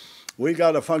 Sonny. We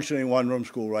got a functioning one-room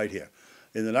school right here.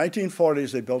 In the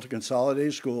 1940s, they built a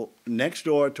consolidated school next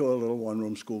door to a little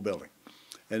one-room school building.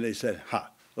 And they said,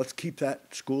 let's keep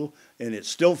that school, and it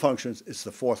still functions. It's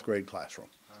the 4th grade classroom.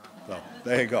 So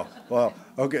there you go. Well,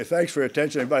 okay, thanks for your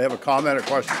attention. Anybody have a comment or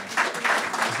question?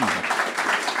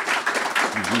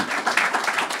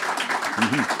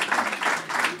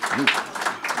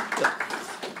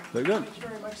 Very good. Thank you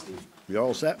very much, Steve. You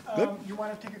all set? Good. You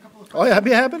want to take a couple of questions? Oh, yeah, I'd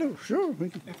be happy to. Sure.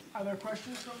 Are there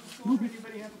questions from the school?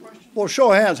 Anybody have a question? Well,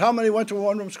 show of hands. How many went to a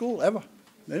one-room school ever?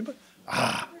 Anybody?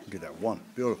 Look at that. 1.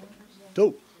 Beautiful.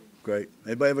 2. Great.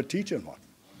 Anybody ever teach in one?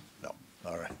 No.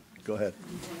 All right. Go ahead.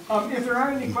 If there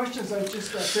aren't any questions, I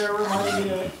just, Sarah reminded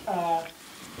me to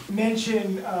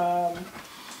mention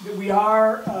that we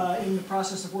are in the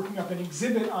process of working up an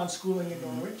exhibit on schooling in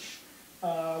Norwich,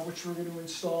 which we're going to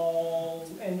install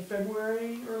end of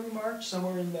February, early March,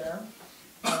 somewhere in there.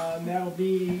 That'll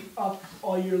be up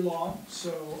all year long,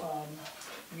 so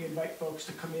we invite folks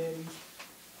to come in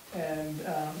and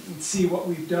see what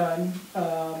we've done.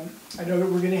 I know that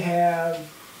we're going to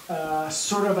have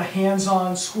sort of a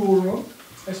hands-on schoolroom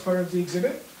as part of the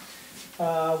exhibit.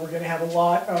 We're going to have a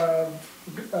lot of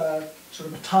sort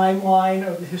of a timeline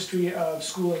of the history of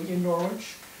schooling in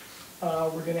Norwich.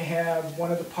 We're going to have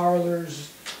one of the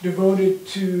parlors devoted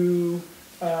to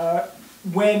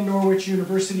when Norwich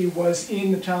University was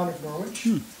in the town of Norwich.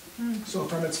 So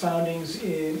from its foundings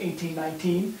in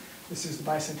 1819, this is the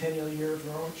bicentennial year of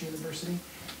Norwich University,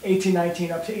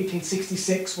 1819 up to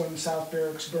 1866 when the South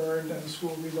Barracks burned and the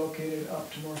school relocated up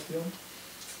to Northfield.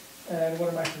 And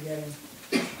what am I forgetting?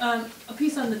 A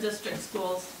piece on the district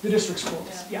schools. The district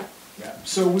schools, yeah.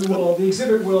 So we will, the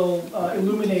exhibit will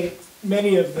illuminate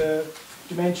many of the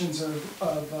dimensions of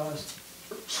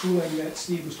schooling that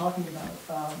Steve was talking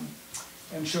about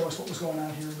and show us what was going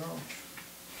on here in Norwich.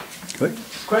 Good.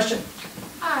 Question?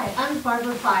 Hi, I'm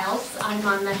Barbara Files. I'm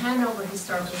on the Hanover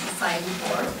Historical Society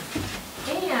board,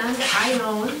 and I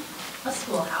own a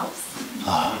schoolhouse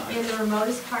in the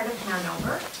remotest part of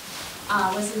Hanover.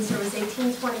 Was in service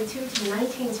 1822 to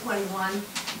 1921,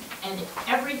 And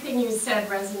everything you said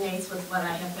resonates with what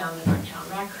I have found in our town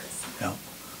records. Yeah.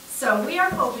 So we are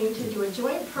hoping to do a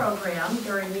joint program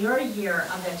during your year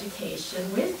of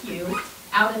education with you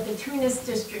out at the Tunis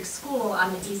District School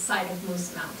on the east side of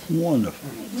Moose Mountain. Wonderful.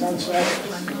 Sounds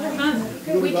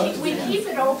fabulous. We keep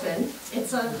it open.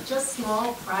 It's a just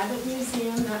small private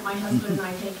museum that my husband and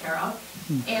I take care of.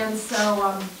 And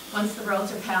so once the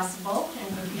roads are passable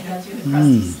and you can get through the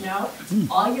crusty snow,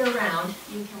 all year round,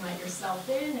 you can let yourself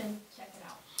in and check it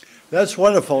out. That's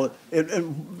wonderful.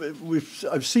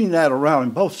 I've seen that around in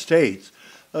both states.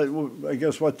 I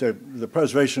guess what the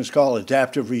preservationists call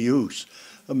adaptive reuse.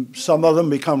 Some of them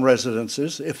become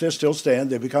residences. If they still stand,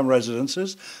 they become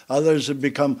residences. Others have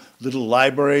become little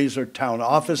libraries or town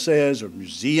offices or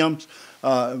museums,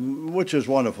 which is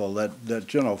wonderful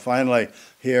that you know, finally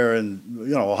here in,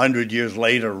 you know, 100 years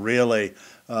later, really,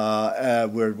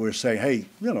 we're saying, hey,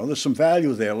 you know, there's some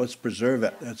value there. Let's preserve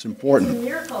it. That's important. It's a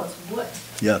miracle it's wood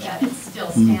Yes. that it's still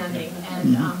standing.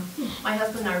 And my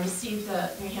husband and I received the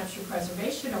New Hampshire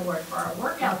Preservation Award for our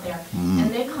work out there,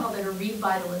 and they called it a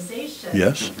revitalization.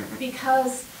 Yes.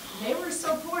 Because they were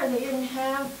so poor, they didn't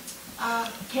have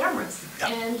cameras,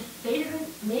 and they didn't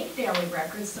make daily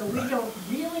records, so we don't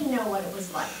really know what it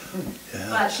was like. Yeah.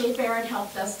 But Shea Barrett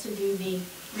helped us to do the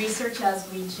research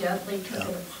as we gently took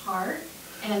it apart,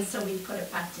 and so we put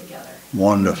it back together.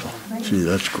 Wonderful. Gee,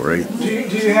 that's great. Do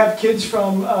you have kids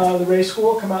from the Ray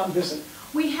School come out and visit?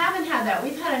 We haven't had that.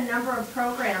 We've had a number of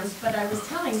programs, but I was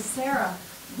telling Sarah,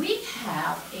 we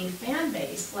have a fan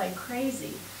base like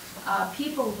crazy.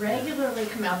 People regularly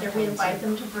come out there. We invite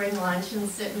them to bring lunch and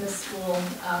sit in the school,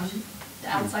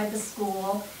 outside the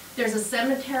school. There's a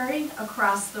cemetery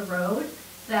across the road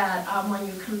that when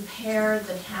you compare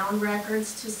the town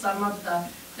records to some of the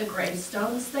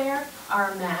gravestones there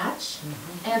are a match.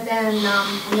 And then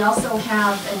we also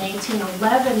have an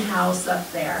 1811 house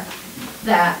up there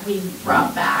that we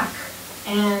brought back.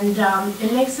 And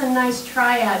it makes a nice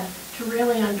triad to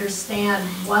really understand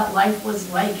what life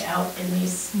was like out in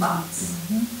these spots,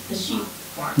 the sheep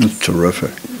farms.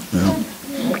 Terrific. Yeah.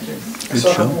 I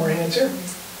saw a couple more hands here.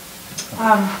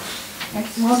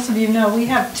 Like most of you know, we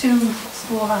have 2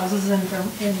 schoolhouses in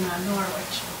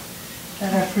Norwich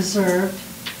that are preserved,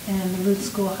 and the Root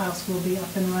Schoolhouse will be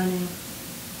up and running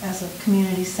as a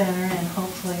community center and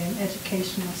hopefully an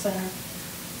educational center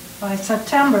by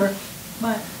September.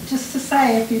 But just to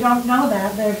say, if you don't know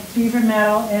that, there's Beaver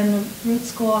Meadow and the Root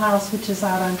Schoolhouse, which is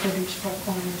out on British Four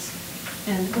Corners.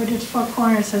 And British Four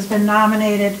Corners has been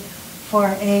nominated for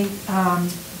a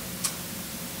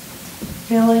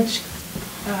village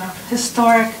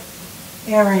historic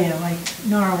area like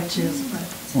Norwich is, but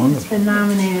it's been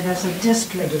nominated as a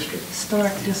district,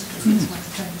 historic district, is what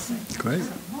I'm trying to say. Great.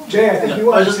 Jay, I think you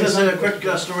I want was to just say going to say a something.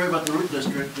 quick story about the Root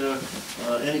District.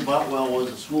 Annie Botwell was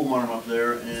a school marm up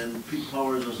there, and Pete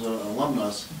Powers was an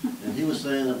alumnus, and he was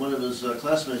saying that one of his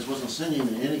classmates wasn't singing,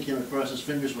 and Annie came across his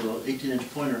fingers with an 18-inch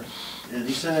pointer, and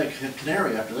he sang a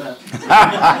canary after that.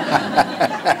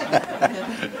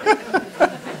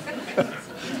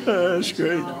 That's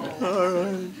great. All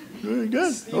right. Very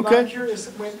good. Steve, Okay. I'm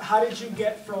curious, how did you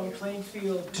get from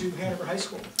Plainfield to Hanover High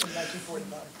School in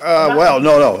 1945? Well,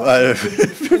 no.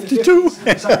 52.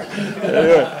 Sorry.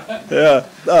 Yeah.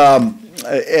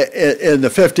 In the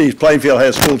 50s, Plainfield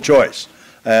had school choice.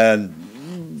 And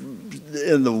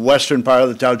in the western part of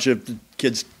the township, the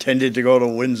kids tended to go to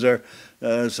Windsor.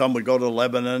 Some would go to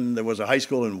Lebanon. There was a high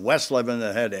school in West Lebanon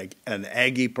that had an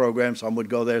Aggie program. Some would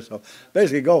go there. So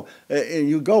basically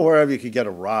you go wherever you could get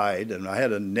a ride. And I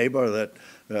had a neighbor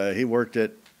that he worked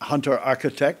at Hunter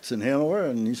Architects in Hanover,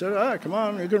 and he said, come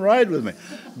on, you can ride with me.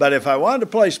 But if I wanted to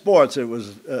play sports, it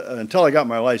was, until I got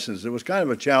my license, it was kind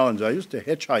of a challenge. I used to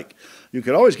hitchhike. You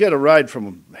could always get a ride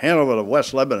from Hanover to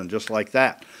West Lebanon just like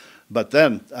that. But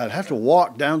then I'd have to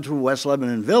walk down through West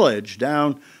Lebanon Village,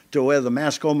 down to where the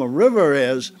Mascoma River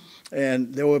is,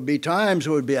 and there would be times it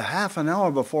would be a half an hour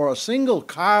before a single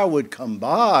car would come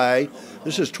by.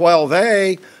 This is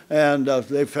 12A, and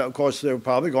of course, they were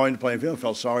probably going to Plainfield,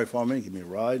 felt sorry for me, give me a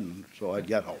ride, and so I'd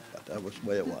get home. But that was the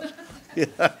way it was.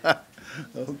 Yeah.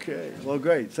 Okay, well,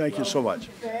 great. Thank you so much.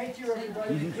 Thank you,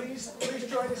 everybody. Please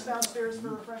join us downstairs for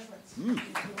refreshments.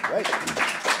 Great.